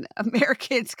nicer than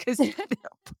Americans, because they'd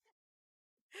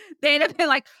have been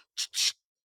like,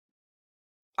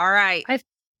 all right.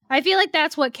 I feel like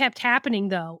that's what kept happening,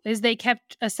 though, is they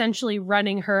kept essentially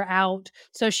running her out.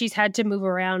 So she's had to move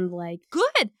around like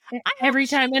good every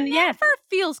time. And never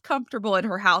feels comfortable in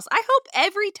her house. I hope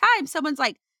every time someone's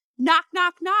like, knock,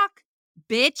 knock, knock,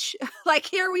 bitch. Like,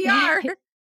 here we are.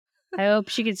 I hope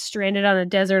she gets stranded on a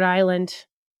desert island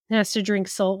and has to drink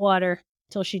salt water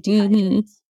until she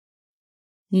dehydrates.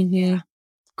 Mm-hmm. Yeah.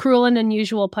 Cruel and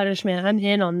unusual punishment. I'm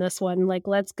in on this one. Like,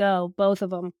 let's go. Both of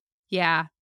them. Yeah.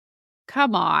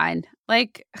 Come on.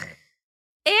 Like,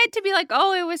 and to be like,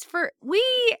 oh, it was for, we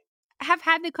have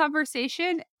had the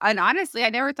conversation. And honestly, I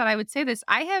never thought I would say this.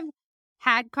 I have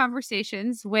had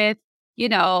conversations with,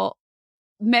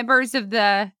 members of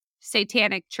the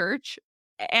Satanic Church.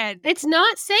 And it's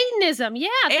not Satanism. Yeah,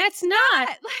 that's not.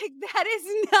 Like, that is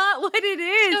not what it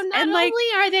is. So not only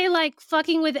are they like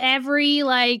fucking with every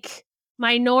like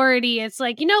minority, it's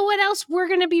like, you know what else we're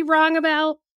going to be wrong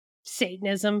about?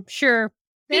 Satanism. Sure.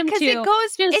 Because it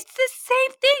goes, it's the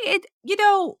same thing.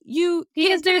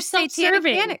 Because they're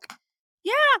self-serving.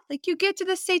 Yeah, like you get to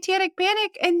the satanic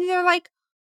panic and they're like,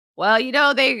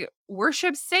 well, they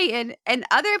worship Satan, and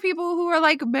other people who are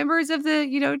like members of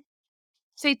the,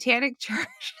 Satanic Church,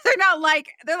 they're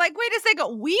like, wait a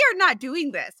second, we are not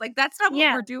doing this. Like, that's not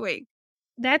what we're doing.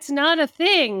 That's not a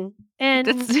thing.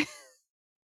 And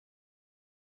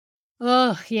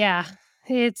oh, yeah.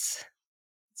 It's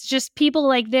just people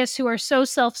like this who are so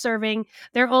self-serving.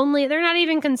 They're not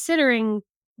even considering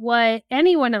what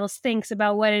anyone else thinks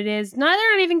about what it is. They're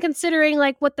not even considering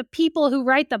like what the people who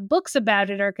write the books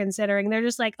about it are considering. They're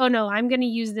just like, oh no, I'm going to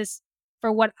use this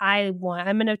for what I want.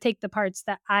 I'm going to take the parts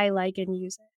that I like and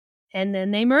use it. And then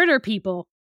they murder people.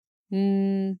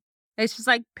 It's just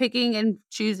like picking and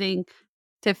choosing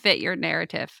to fit your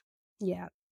narrative. Yeah.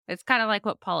 It's kind of like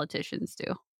what politicians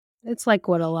do. It's like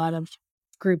what a lot of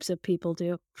groups of people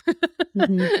do.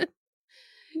 Mhm.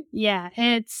 Yeah,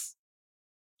 it's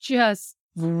just,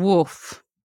 Woof.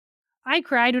 I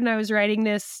cried when I was writing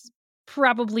this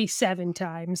probably 7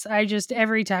 times.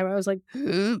 Every time I was like,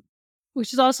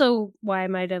 which is also why I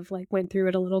might have like went through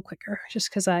it a little quicker, just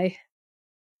because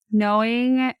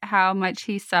Knowing how much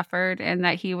he suffered and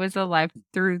that he was alive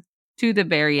through to the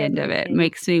very end of it everything.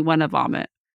 makes me want to vomit.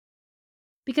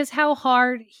 Because how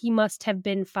hard he must have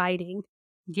been fighting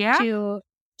Yeah. to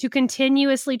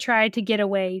continuously try to get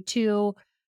away, to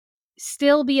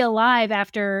still be alive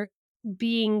after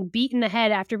being beaten in the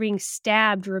head, after being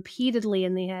stabbed repeatedly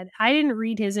in the head. I didn't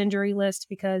read his injury list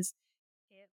because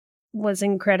it was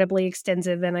incredibly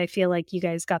extensive, and I feel like you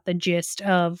guys got the gist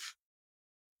of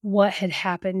what had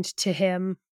happened to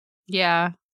him,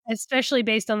 Yeah. especially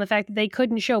based on the fact that they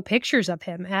couldn't show pictures of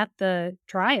him at the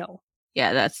trial.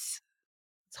 Yeah, that's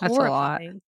It's a lot.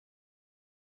 horrifying.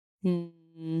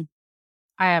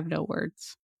 I have no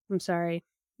words. I'm sorry.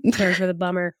 Sorry for the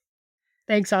bummer.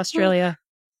 Thanks, Australia,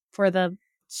 for the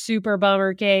super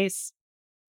bummer case.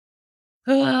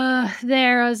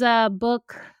 There was a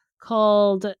book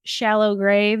called Shallow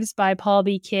Graves by Paul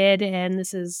B. Kidd, and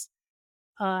this is,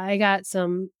 I got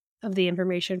some of the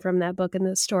information from that book in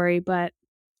this story, but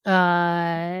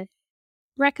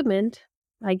recommend,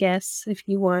 I guess, if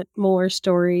you want more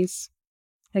stories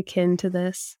akin to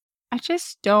this. I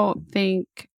just don't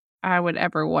think I would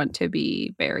ever want to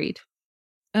be buried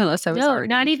unless I was No, already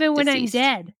not even when I'm deceased.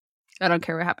 dead. I don't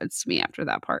care what happens to me after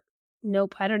that part.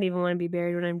 Nope, I don't even want to be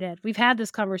buried when I'm dead. We've had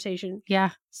this conversation.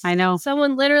 Yeah, I know.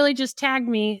 Someone literally just tagged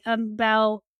me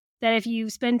about that if you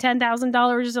spend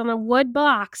 $10,000 on a wood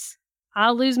box,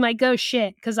 I'll lose my ghost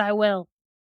shit, because I will.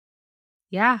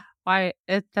 Yeah, why?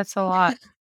 That's a lot.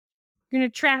 You're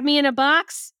going to trap me in a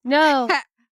box? No.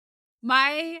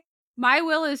 My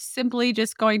will is simply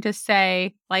just going to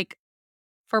say, like,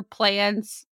 for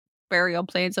plans, burial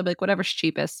plans, I'm like, whatever's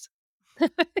cheapest.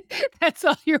 That's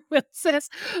all your will says.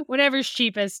 Whatever's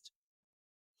cheapest.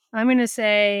 I'm going to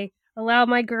say, allow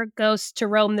my ghost to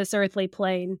roam this earthly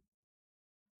plane,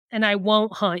 and I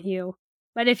won't haunt you.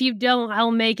 But if you don't,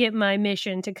 I'll make it my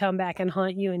mission to come back and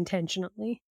haunt you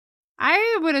intentionally.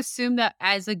 I would assume that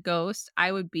as a ghost,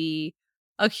 I would be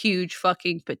a huge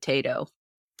fucking potato.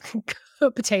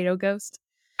 A potato ghost.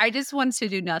 I just want to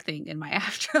do nothing in my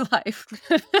afterlife.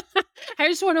 I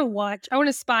just want to watch. I want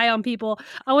to spy on people.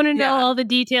 I want to know all the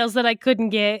details that I couldn't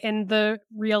get in the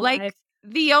real life.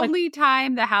 The only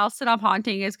time the house that I'm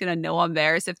haunting is going to know I'm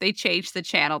there is if they change the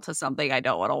channel to something I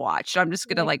don't want to watch. So I'm just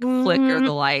going to flicker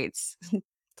the lights.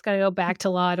 It's got to go back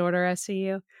to Law and Order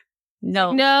SCU.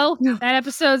 No. No, that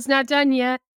episode's not done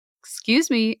yet. Excuse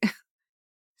me,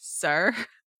 sir.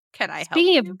 Can I help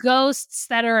Speaking you? of ghosts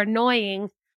that are annoying.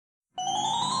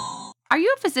 Are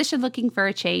you a physician looking for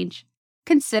a change?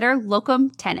 Consider locum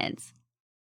tenens.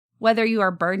 Whether you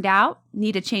are burned out,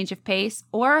 need a change of pace,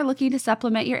 or are looking to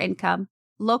supplement your income,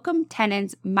 locum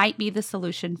tenens might be the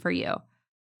solution for you.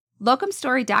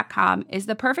 Locumstory.com is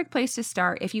the perfect place to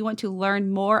start if you want to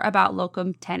learn more about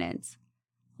locum tenens.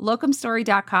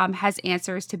 Locumstory.com has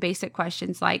answers to basic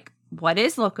questions like, what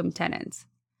is locum tenens?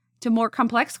 To more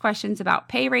complex questions about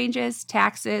pay ranges,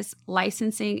 taxes,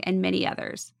 licensing, and many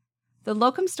others. The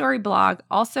Locum Story blog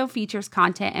also features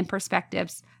content and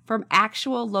perspectives from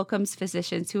actual locums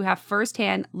physicians who have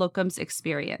firsthand locums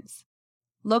experience.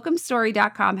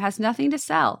 Locumstory.com has nothing to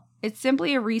sell. It's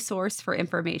simply a resource for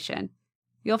information.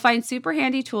 You'll find super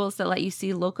handy tools that let you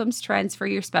see locums trends for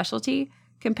your specialty,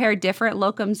 compare different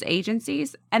locums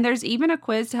agencies, and there's even a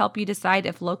quiz to help you decide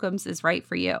if locums is right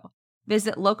for you.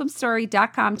 Visit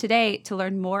locumstory.com today to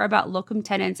learn more about locum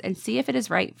tenens and see if it is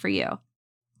right for you.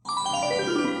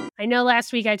 I know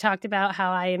last week I talked about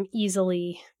how I am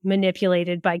easily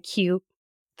manipulated by cute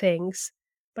things,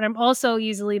 but I'm also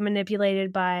easily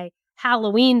manipulated by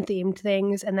Halloween-themed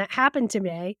things, and that happened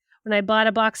today when I bought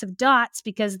a box of dots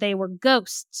because they were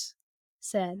ghosts.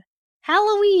 Said,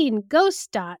 Halloween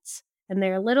ghost dots. And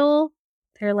they're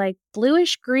like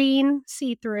bluish green,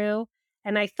 see-through,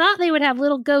 and I thought they would have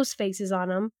little ghost faces on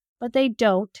them, but they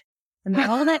don't. And they're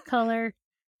all that color.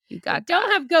 They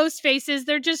don't have ghost faces.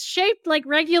 They're just shaped like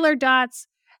regular dots.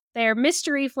 They're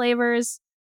mystery flavors.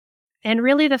 And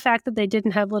really the fact that they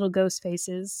didn't have little ghost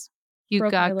faces.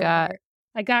 You got.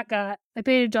 I got. I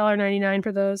paid $1.99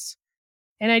 for those.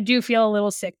 And I do feel a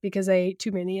little sick because I ate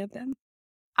too many of them.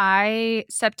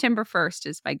 September 1st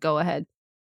is my go ahead.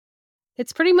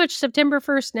 It's pretty much September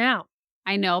 1st now.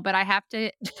 I know, but I have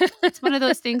to, it's one of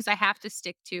those things I have to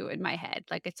stick to in my head.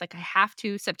 Like, it's like I have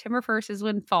to, September 1st is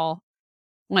when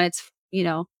it's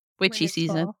witchy when it's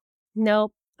season. fall.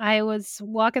 Nope. I was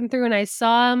walking through and I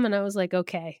saw them and I was like,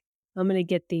 okay, I'm going to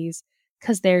get these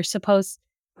because they're supposed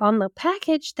on the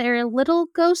package. They're little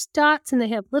ghost dots and they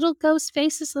have little ghost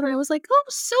faces. And I was like, oh,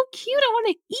 so cute. I want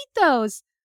to eat those.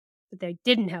 But they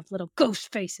didn't have little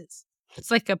ghost faces. It's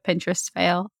like a Pinterest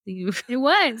fail. It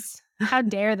was. How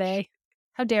dare they?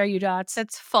 How dare you, Dots?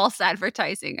 That's false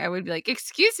advertising. I would be like,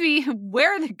 excuse me,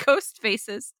 where are the ghost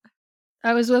faces?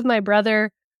 I was with my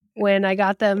brother when I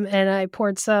got them and I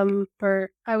poured some,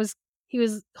 he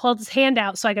was held his hand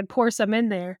out so I could pour some in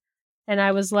there. And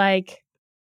I was like,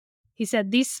 he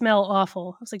said, these smell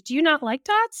awful. I was like, do you not like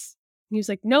Dots? And he was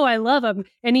like, no, I love them.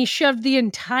 And he shoved the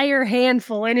entire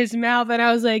handful in his mouth. And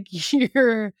I was like,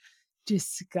 you're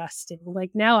disgusting.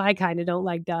 Like, now I kind of don't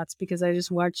like Dots because I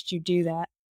just watched you do that.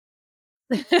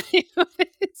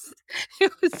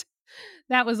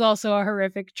 That was also a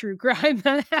horrific true crime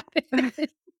that happened.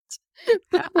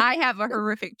 I have a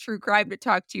horrific true crime to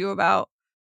talk to you about.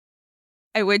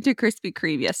 I went to Krispy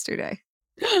Kreme yesterday.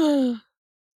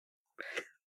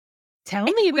 Tell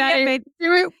me about it.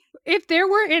 If there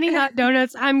were any hot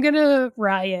donuts, I'm going to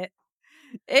riot.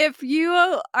 If you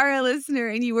are a listener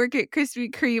and you work at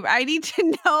Krispy Kreme, I need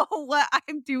to know what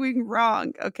I'm doing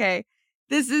wrong, okay?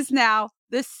 This is now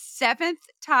the 7th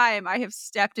time I have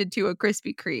stepped into a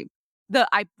Krispy Kreme.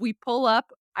 We pull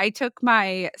up. I took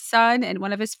my son and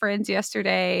one of his friends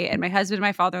yesterday and my husband and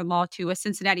my father-in-law to a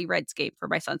Cincinnati Reds game for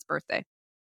my son's birthday.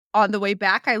 On the way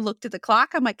back, I looked at the clock.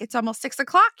 I'm like, it's almost 6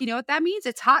 o'clock. You know what that means?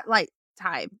 It's hot light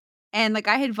time. And like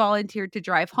I had volunteered to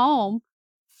drive home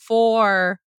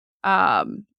for,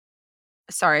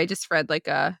 sorry, I just read like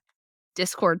a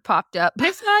Discord popped up.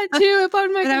 I saw it too up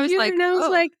on my And computer and I was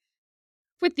like,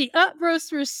 with the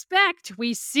utmost respect,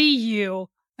 we see you.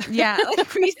 Yeah,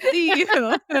 like we see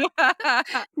you.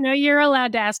 No, you're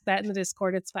allowed to ask that in the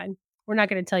Discord. It's fine. We're not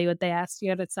going to tell you what they asked. You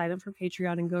have to sign up for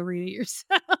Patreon and go read it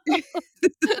yourself.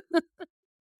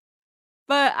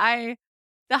 But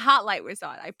the hot light was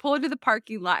on. I pulled into the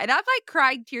parking lot and I'm like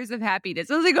crying tears of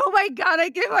happiness. I was like, oh my God, I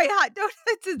get my hot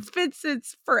donuts. It's been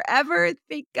since forever.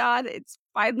 Thank God it's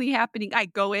finally happening. I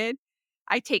go in,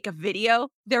 I take a video.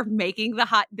 They're making the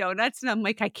hot donuts. And I'm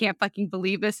like, I can't fucking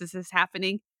believe this. Is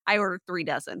happening? I ordered 3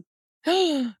 dozen.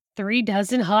 3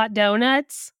 dozen hot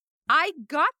donuts? I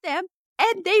got them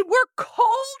and they were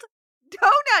cold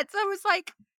donuts. I was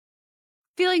like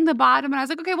feeling the bottom and I was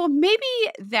like, okay, well, maybe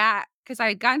that, because I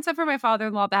had gotten some for my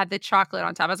father-in-law that had the chocolate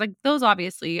on top. I was like, those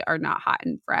obviously are not hot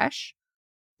and fresh.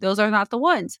 Those are not the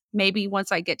ones. Maybe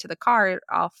once I get to the car,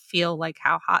 I'll feel like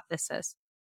how hot this is.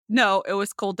 No, it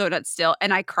was cold donuts still.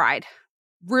 And I cried.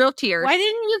 Real tears. Why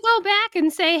didn't you go back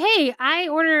and say, hey, I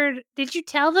ordered, did you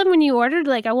tell them when you ordered,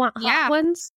 like, I want hot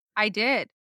ones? I did.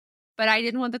 But I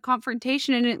didn't want the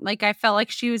confrontation in it. Like, I felt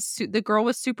like the girl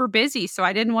was super busy. So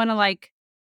I didn't want to, like,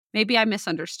 maybe I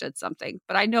misunderstood something.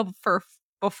 But I know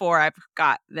before I've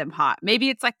got them hot. Maybe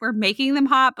it's like we're making them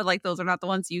hot, but like those are not the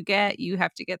ones you get. You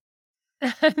have to get.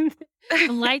 The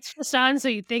lights just on, so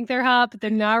you think they're hot, but they're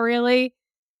not really.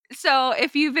 So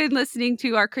if you've been listening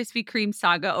to our Krispy Kreme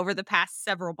saga over the past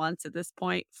several months at this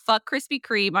point, fuck Krispy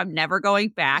Kreme. I'm never going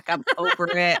back. I'm over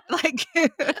it. Like,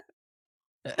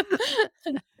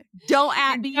 don't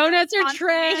add me. Donuts are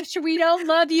trash. We don't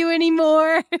love you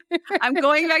anymore. I'm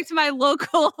going back to my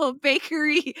local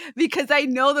bakery because I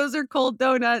know those are cold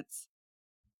donuts.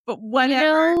 But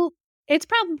whatever. It's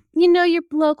probably, your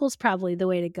local's probably the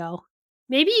way to go.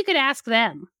 Maybe you could ask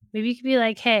them. Maybe you could be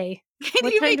like, hey,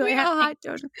 can you make me a hot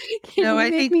donut? No, I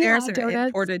think theirs are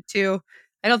imported too.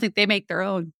 I don't think they make their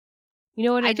own. You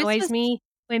know what annoys me?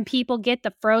 When people get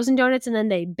the frozen donuts and then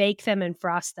they bake them and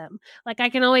frost them. Like, I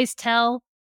can always tell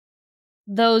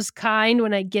those kind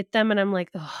when I get them and I'm like,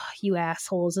 oh, you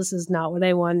assholes, this is not what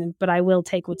I wanted, but I will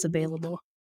take what's available.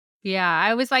 Yeah,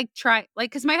 I was like,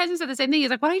 because my husband said the same thing. He's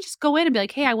like, why don't you just go in and be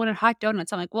like, hey, I wanted hot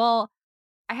donuts. I'm like, well,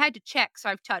 I had to check, so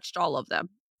I've touched all of them.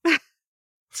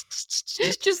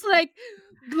 Just like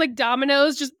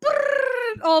dominoes, just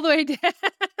all the way down.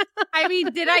 I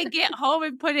mean, did I get home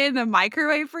and put it in the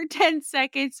microwave for 10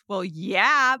 seconds? Well,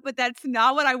 yeah, but that's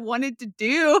not what I wanted to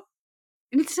do.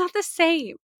 And it's not the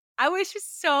same. I was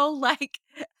just so like,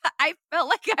 I felt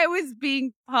like I was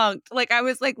being punked. Like I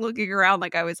was like looking around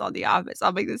like I was on The Office.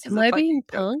 I'm like, this is Am I being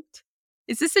punked?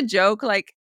 Is this a joke?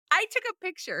 Like, I took a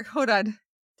picture. Hold on.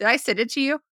 Did I send it to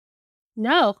you?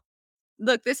 No.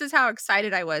 Look, this is how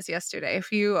excited I was yesterday.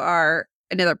 If you are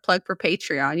another plug for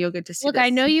Patreon, you'll get to see Look, this.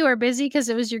 I know you were busy because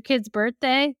it was your kid's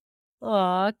birthday.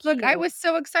 Oh, look, I was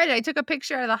so excited. I took a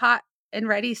picture of the hot and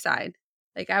ready sign.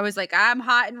 Like, I was like, I'm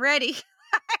hot and ready.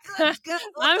 I'm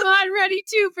hot and ready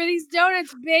too for these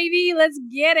donuts, baby. Let's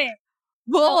get it.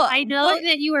 Well, I know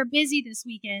that you were busy this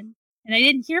weekend, and I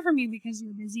didn't hear from you because you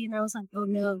were busy, and I was like, oh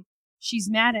no, she's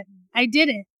mad at me. I did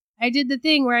it. I did the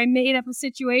thing where I made up a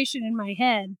situation in my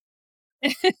head.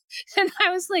 And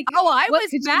I was like, oh, I was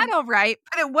mad, all right,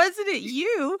 but it wasn't at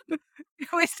you. It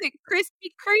was at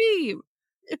Krispy Kreme.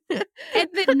 And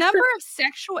the number of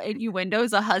sexual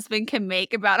innuendos a husband can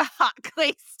make about a hot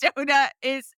glazed donut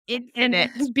is infinite.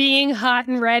 And being hot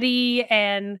and ready,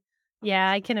 and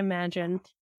yeah, I can imagine.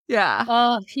 Yeah.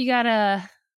 Oh, you gotta.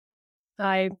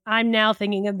 I'm now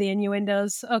thinking of the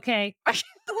innuendos. Okay,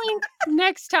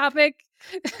 next topic.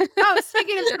 Oh,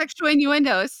 speaking of sexual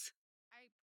innuendos,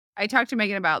 I talked to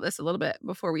Megan about this a little bit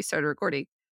before we started recording.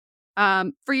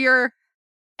 For your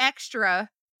extra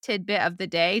tidbit of the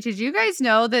day, did you guys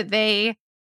know that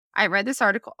I read this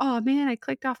article. Oh man, I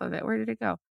clicked off of it. Where did it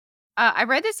go? I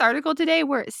read this article today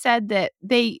where it said that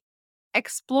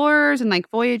explorers and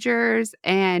like voyagers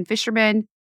and fishermen,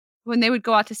 when they would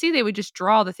go out to sea, they would just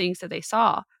draw the things that they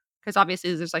saw because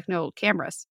obviously there's like no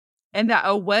cameras, and that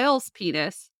a whale's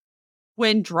penis,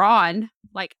 when drawn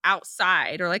like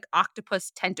outside, or like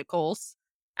octopus tentacles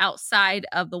outside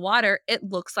of the water, it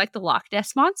looks like the Loch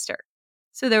Ness Monster.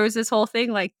 So there was this whole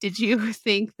thing like, did you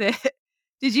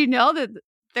know that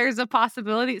there's a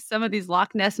possibility some of these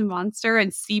Loch Ness Monster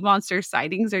and sea monster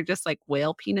sightings are just like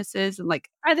whale penises and like.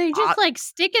 Are they just like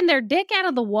sticking their dick out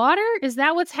of the water? Is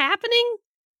that what's happening?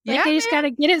 Like Yeah, they just got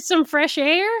to get it some fresh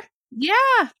air?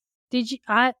 Yeah. Did you?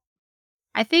 I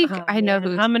think I know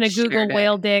who. I'm going to Google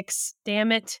whale dicks.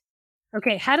 Damn it.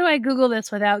 Okay, how do I Google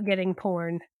this without getting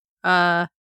porn?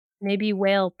 Maybe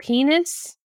whale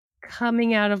penis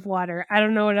coming out of water. I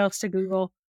don't know what else to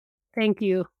Google. Thank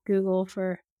you, Google,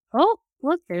 for. Oh,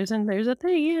 look, there's a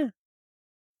thing.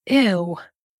 Yeah. Ew.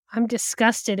 I'm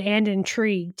disgusted and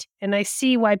intrigued, and I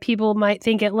see why people might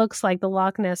think it looks like the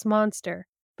Loch Ness Monster.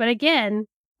 But again,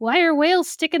 why are whales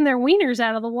sticking their wieners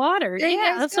out of the water?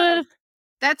 Yeah,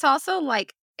 that's also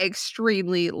like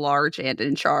extremely large and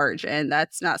in charge, and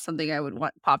that's not something I would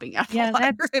want popping out of the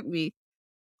water at me.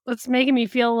 It's making me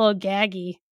feel a little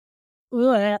gaggy.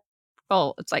 Ugh.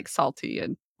 Oh, it's like salty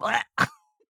and.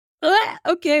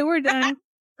 Okay, we're done.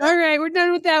 All right, we're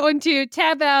done with that one too.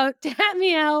 Tab out. Tap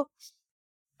me out.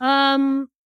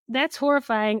 That's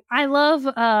horrifying. I love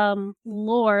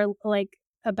lore like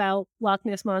about Loch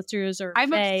Ness monsters or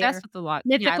I'm fae obsessed with the Loch.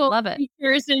 mythical I love it.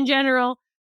 creatures in general.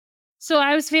 So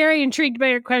I was very intrigued by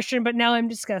your question, but now I'm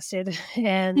disgusted.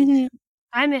 And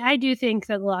I do think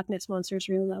that the Loch Ness monster is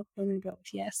real though. I'm gonna go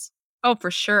with yes. Oh,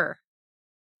 for sure.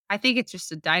 I think it's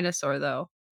just a dinosaur though.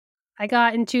 I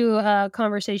got into a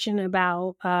conversation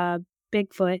about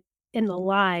Bigfoot in the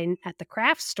line at the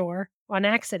craft store on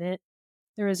accident.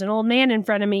 There was an old man in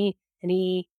front of me, and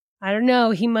he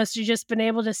must have just been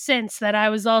able to sense that I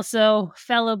was also a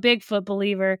fellow Bigfoot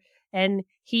believer. And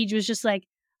he was just like,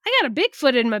 I got a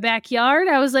Bigfoot in my backyard.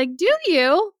 I was like, do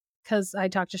you? Because I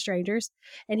talk to strangers.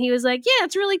 And he was like, yeah,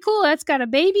 it's really cool. That's got a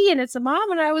baby and it's a mom.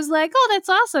 And I was like, oh, that's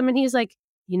awesome. And he's like,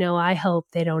 I hope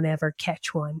they don't ever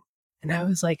catch one. And I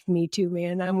was like, me too,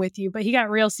 man. I'm with you. But he got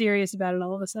real serious about it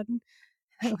all of a sudden.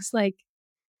 I was like,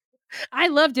 I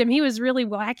loved him. He was really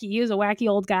wacky. He was a wacky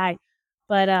old guy.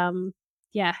 But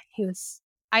yeah, he was.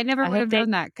 I never would have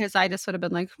done that because I just would have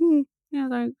been like,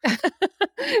 yeah,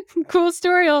 cool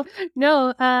story.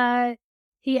 No,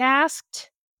 he asked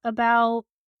about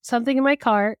something in my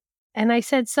cart. And I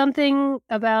said something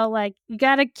about like, you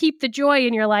got to keep the joy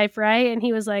in your life, right? And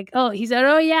he said,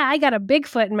 oh yeah, I got a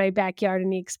Bigfoot in my backyard.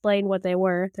 And he explained what they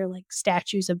were. They're like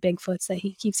statues of Bigfoots that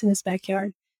he keeps in his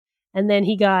backyard. And then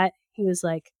he was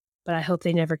like, but I hope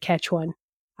they never catch one.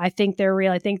 I think they're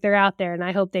real. I think they're out there and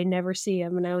I hope they never see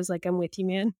them. And I was like, I'm with you,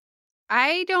 man.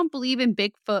 I don't believe in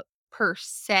Bigfoot per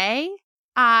se.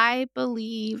 I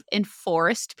believe in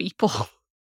forest people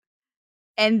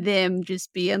and them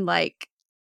just being like,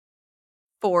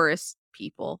 forest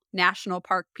people, national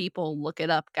park people. Look it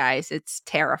up, guys. It's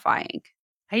terrifying.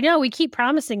 I know we keep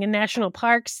promising a national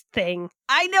parks thing.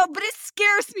 I know, but it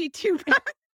scares me too much.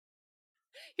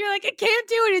 You're like, I can't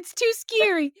do it. It's too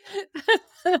scary.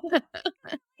 I like to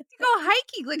go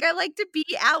hiking. Like I like to be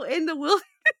out in the wilderness.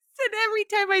 And every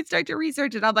time I start to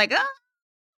research it, I'm like,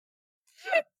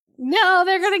 no,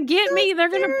 they're gonna get me.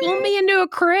 They're gonna pull me into a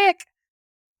creek.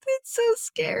 It's so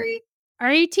scary.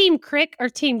 Are you team crick or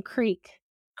team creek?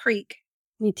 Creek.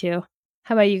 Me too.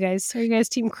 How about you guys? Are you guys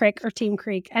team crick or team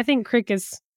creek? I think creek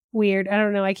is weird. I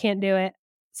don't know. I can't do it.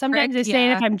 Sometimes I say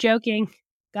it if I'm joking.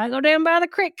 Gotta go down by the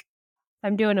creek.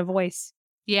 I'm doing a voice.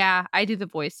 Yeah, I do the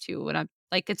voice too. When I'm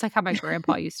like, it's like how my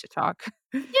grandpa used to talk.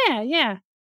 Yeah.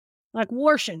 Like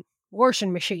washing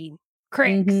machine,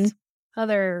 cricks,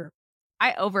 other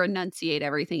I over enunciate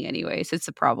everything anyways. It's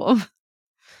a problem.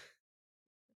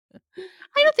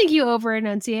 I don't think you over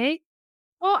enunciate.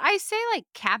 Well, I say like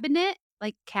cabinet,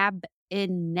 like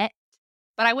cabinet,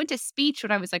 but I went to speech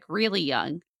when I was like really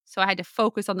young. So I had to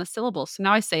focus on the syllables. So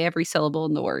now I say every syllable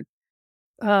in the word.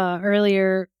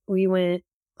 Earlier we went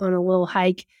on a little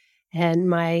hike and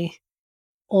my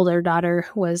older daughter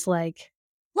was like,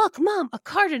 "Look, Mom, a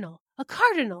cardinal, a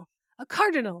cardinal, a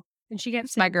cardinal." And she kept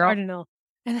It's saying my girl. cardinal.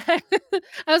 And I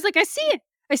was like, I see it.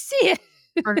 I see it.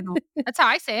 Cardinal. That's how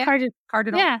I say it.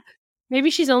 Cardinal. Yeah.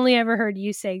 Maybe she's only ever heard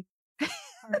you say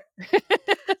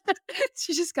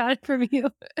she just got it from you.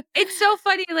 It's so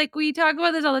funny. Like we talk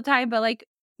about this all the time, but like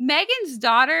Megan's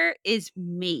daughter is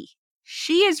me.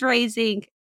 She is raising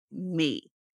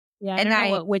me. Yeah, and I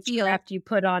don't know what witchcraft you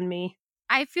put on me.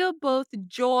 I feel both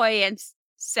joy and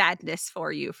sadness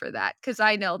for you for that because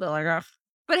I know they're like, "Ugh."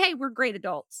 But hey, we're great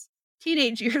adults.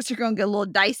 Teenage years are going to get a little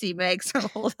dicey, Meg. So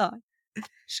hold on.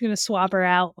 She's gonna swap her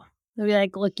out. They'll be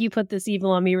like, "Look, you put this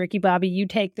evil on me, Ricky Bobby. You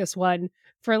take this one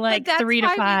for like 3 to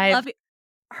 5."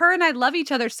 Her and I love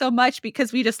each other so much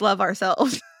because we just love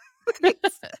ourselves.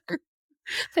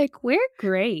 Like we're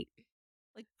great.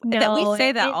 Like that we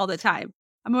say that all the time.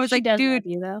 I'm always like, dude,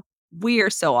 you though. We are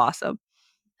so awesome.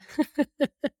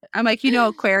 I'm like,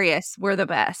 Aquarius, we're the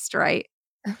best, right?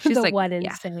 She's the like, one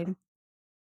and same.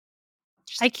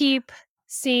 I keep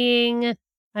seeing,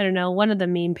 I don't know, one of the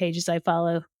meme pages I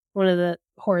follow, one of the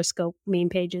horoscope meme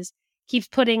pages, keeps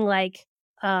putting like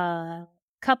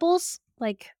couples,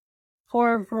 like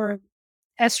for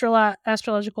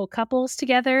astrological couples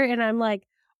together. And I'm like,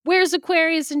 where's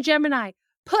Aquarius and Gemini?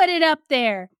 Put it up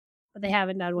there. But they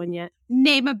haven't done one yet.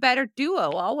 Name a better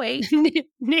duo. I'll wait.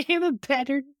 Name a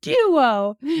better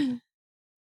duo.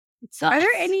 Are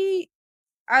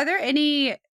there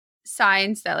any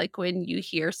signs that like when you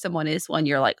hear someone is one,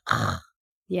 you're like, ugh.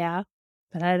 Yeah,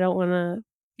 but I don't want to.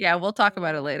 Yeah, we'll talk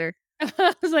about it later.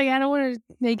 I was like, I don't want to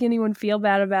make anyone feel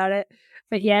bad about it.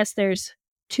 But yes, there's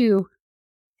 2,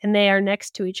 and they are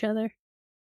next to each other.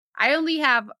 I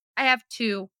have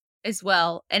 2 as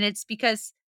well, and it's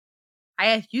because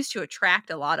I used to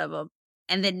attract a lot of them.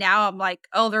 And then now I'm like,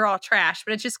 oh, they're all trash.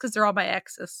 But it's just because they're all my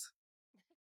exes.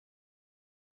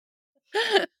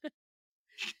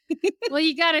 Well,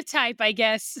 you got to type, I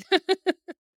guess.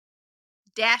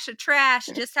 Dash of trash,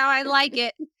 just how I like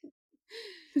it.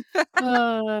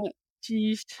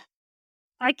 Jeez.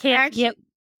 I can't get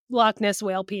Loch Ness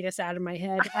whale penis out of my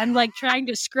head. I'm like trying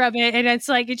to scrub it, and it's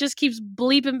like it just keeps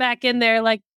bleeping back in there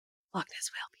like Loch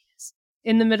Ness whale penis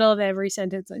in the middle of every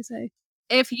sentence I say.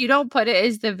 If you don't put it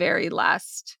as the very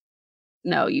last,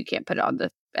 no, you can't put it on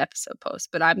the episode post,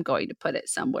 but I'm going to put it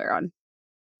somewhere on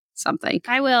something.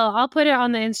 I will. I'll put it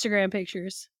on the Instagram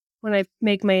pictures when I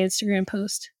make my Instagram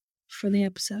post for the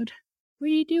episode. What are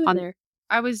you doing there?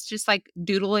 I was just like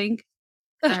doodling.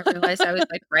 And I realized I was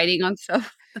like writing on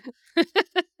stuff.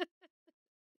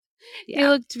 You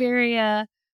looked very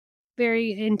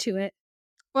into it.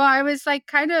 Well, I was like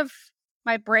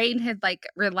my brain had like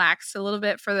relaxed a little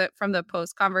bit from the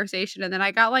post conversation. And then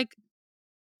I got like,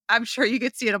 I'm sure you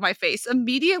could see it on my face,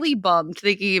 immediately bummed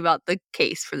thinking about the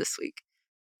case for this week.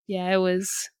 Yeah, it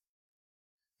was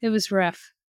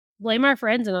rough. Blame our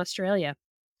friends in Australia.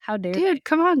 How dare they?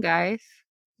 Come on, guys.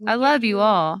 I love you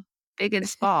all, big and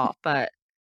small, but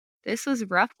this was a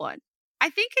rough one. I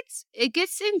think it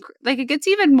gets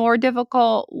even more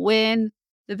difficult when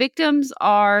the victims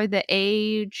are the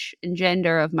age and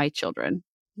gender of my children.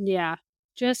 Yeah,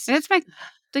 that's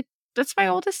my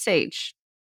oldest age.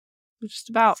 Just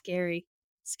about scary.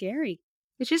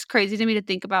 It's just crazy to me to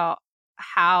think about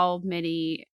how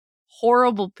many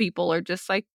horrible people are just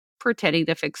like pretending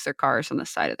to fix their cars on the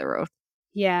side of the road.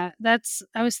 Yeah,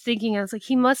 I was like,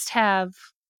 he must have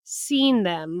seen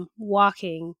them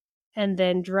walking and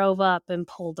then drove up and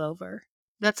pulled over.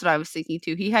 That's what I was thinking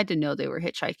too. He had to know they were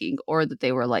hitchhiking or that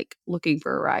they were like looking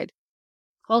for a ride.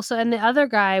 Also, and the other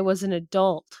guy was an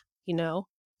adult, So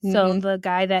the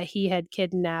guy that he had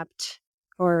kidnapped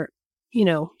or,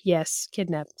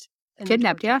 kidnapped.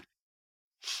 Kidnapped, yeah.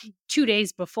 2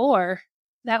 days before,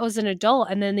 that was an adult.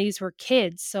 And then these were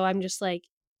kids. So I'm just like.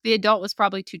 The adult was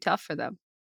probably too tough for them.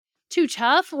 Too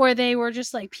tough? Or they were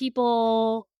just like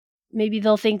people, maybe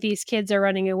they'll think these kids are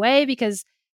running away because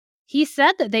he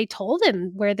said that they told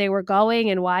him where they were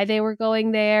going and why they were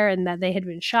going there and that they had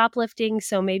been shoplifting.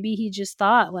 So maybe he just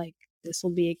thought like this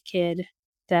will be a kid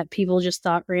that people just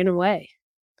thought ran away.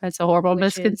 That's a horrible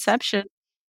misconception.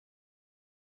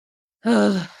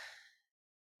 On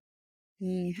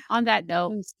that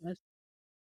note,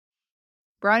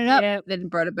 brought it up, then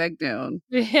brought it back down.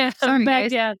 Yeah, sorry, back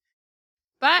guys. down.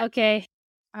 But okay,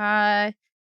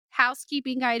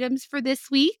 housekeeping items for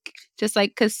this week, just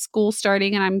like because school's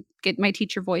starting and I'm getting my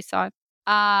teacher voice on.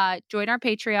 Join our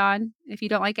Patreon. If you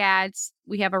don't like ads,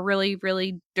 we have a really,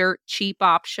 really dirt cheap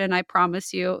option. I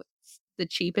promise you, it's the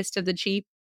cheapest of the cheap.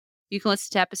 You can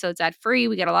listen to episodes ad free.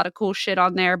 We got a lot of cool shit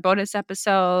on there, bonus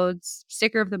episodes,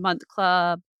 sticker of the month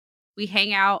club. We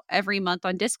hang out every month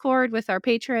on Discord with our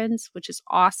patrons, which is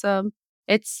awesome.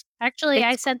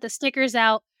 I sent the stickers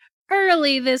out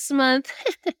early this month.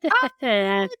 Look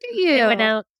at you. They went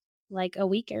out like a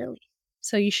week early.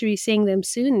 So you should be seeing them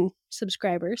soon,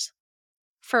 subscribers.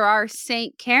 For our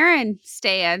St. Karen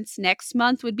stans, next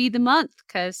month would be the month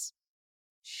because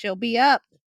she'll be up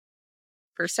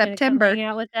for September. Come hang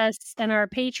out with us and our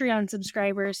Patreon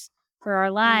subscribers for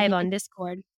our live on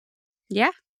Discord.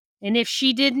 Yeah. And if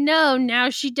she didn't know, now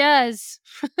she does.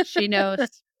 She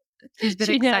knows. She's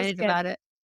been excited about it.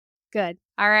 Good.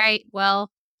 All right.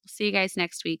 Well, we'll see you guys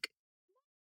next week.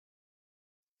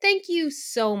 Thank you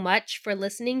so much for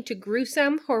listening to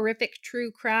Gruesome Horrific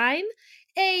True Crime,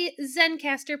 a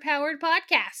Zencastr-powered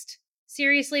podcast.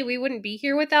 Seriously, we wouldn't be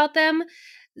here without them.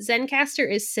 Zencastr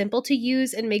is simple to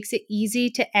use and makes it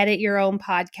easy to edit your own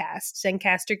podcast.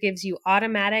 Zencastr gives you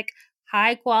automatic,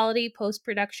 high-quality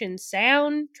post-production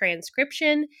sound,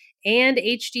 transcription, and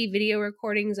HD video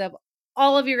recordings of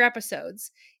all of your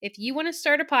episodes. If you want to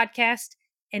start a podcast,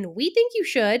 and we think you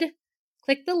should,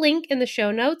 click the link in the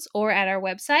show notes or at our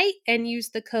website and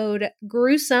use the code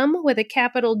GRUESOME with a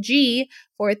capital G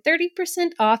for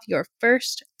 30% off your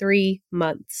first 3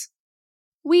 months.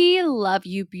 We love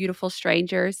you, beautiful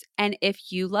strangers. And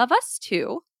if you love us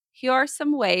too, here are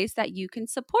some ways that you can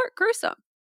support Gruesome.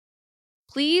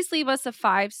 Please leave us a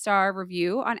 5-star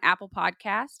review on Apple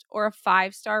Podcast or a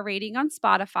 5-star rating on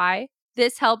Spotify.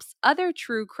 This helps other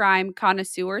true crime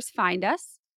connoisseurs find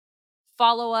us.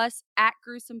 Follow us at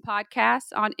Gruesome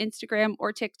Podcast on Instagram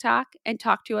or TikTok and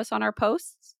talk to us on our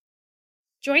posts.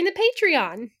 Join the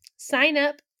Patreon. Sign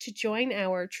up to join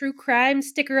our True Crime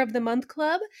Sticker of the Month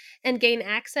Club and gain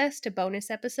access to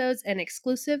bonus episodes and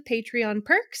exclusive Patreon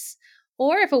perks.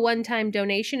 Or if a one-time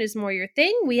donation is more your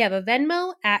thing, we have a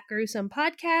Venmo at Gruesome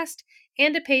Podcast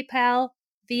and a PayPal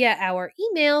via our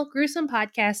email,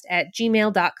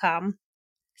 gruesomepodcast@gmail.com.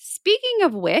 Speaking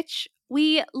of which,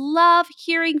 we love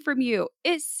hearing from you.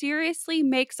 It seriously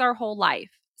makes our whole life.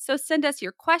 So send us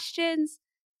your questions,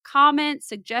 comments,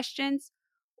 suggestions,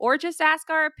 or just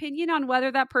ask our opinion on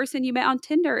whether that person you met on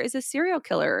Tinder is a serial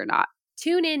killer or not.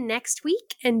 Tune in next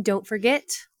week, and don't forget,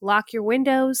 lock your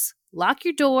windows, lock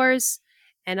your doors,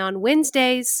 and on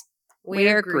Wednesdays,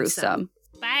 we're gruesome.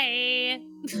 Bye.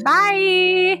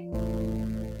 Bye.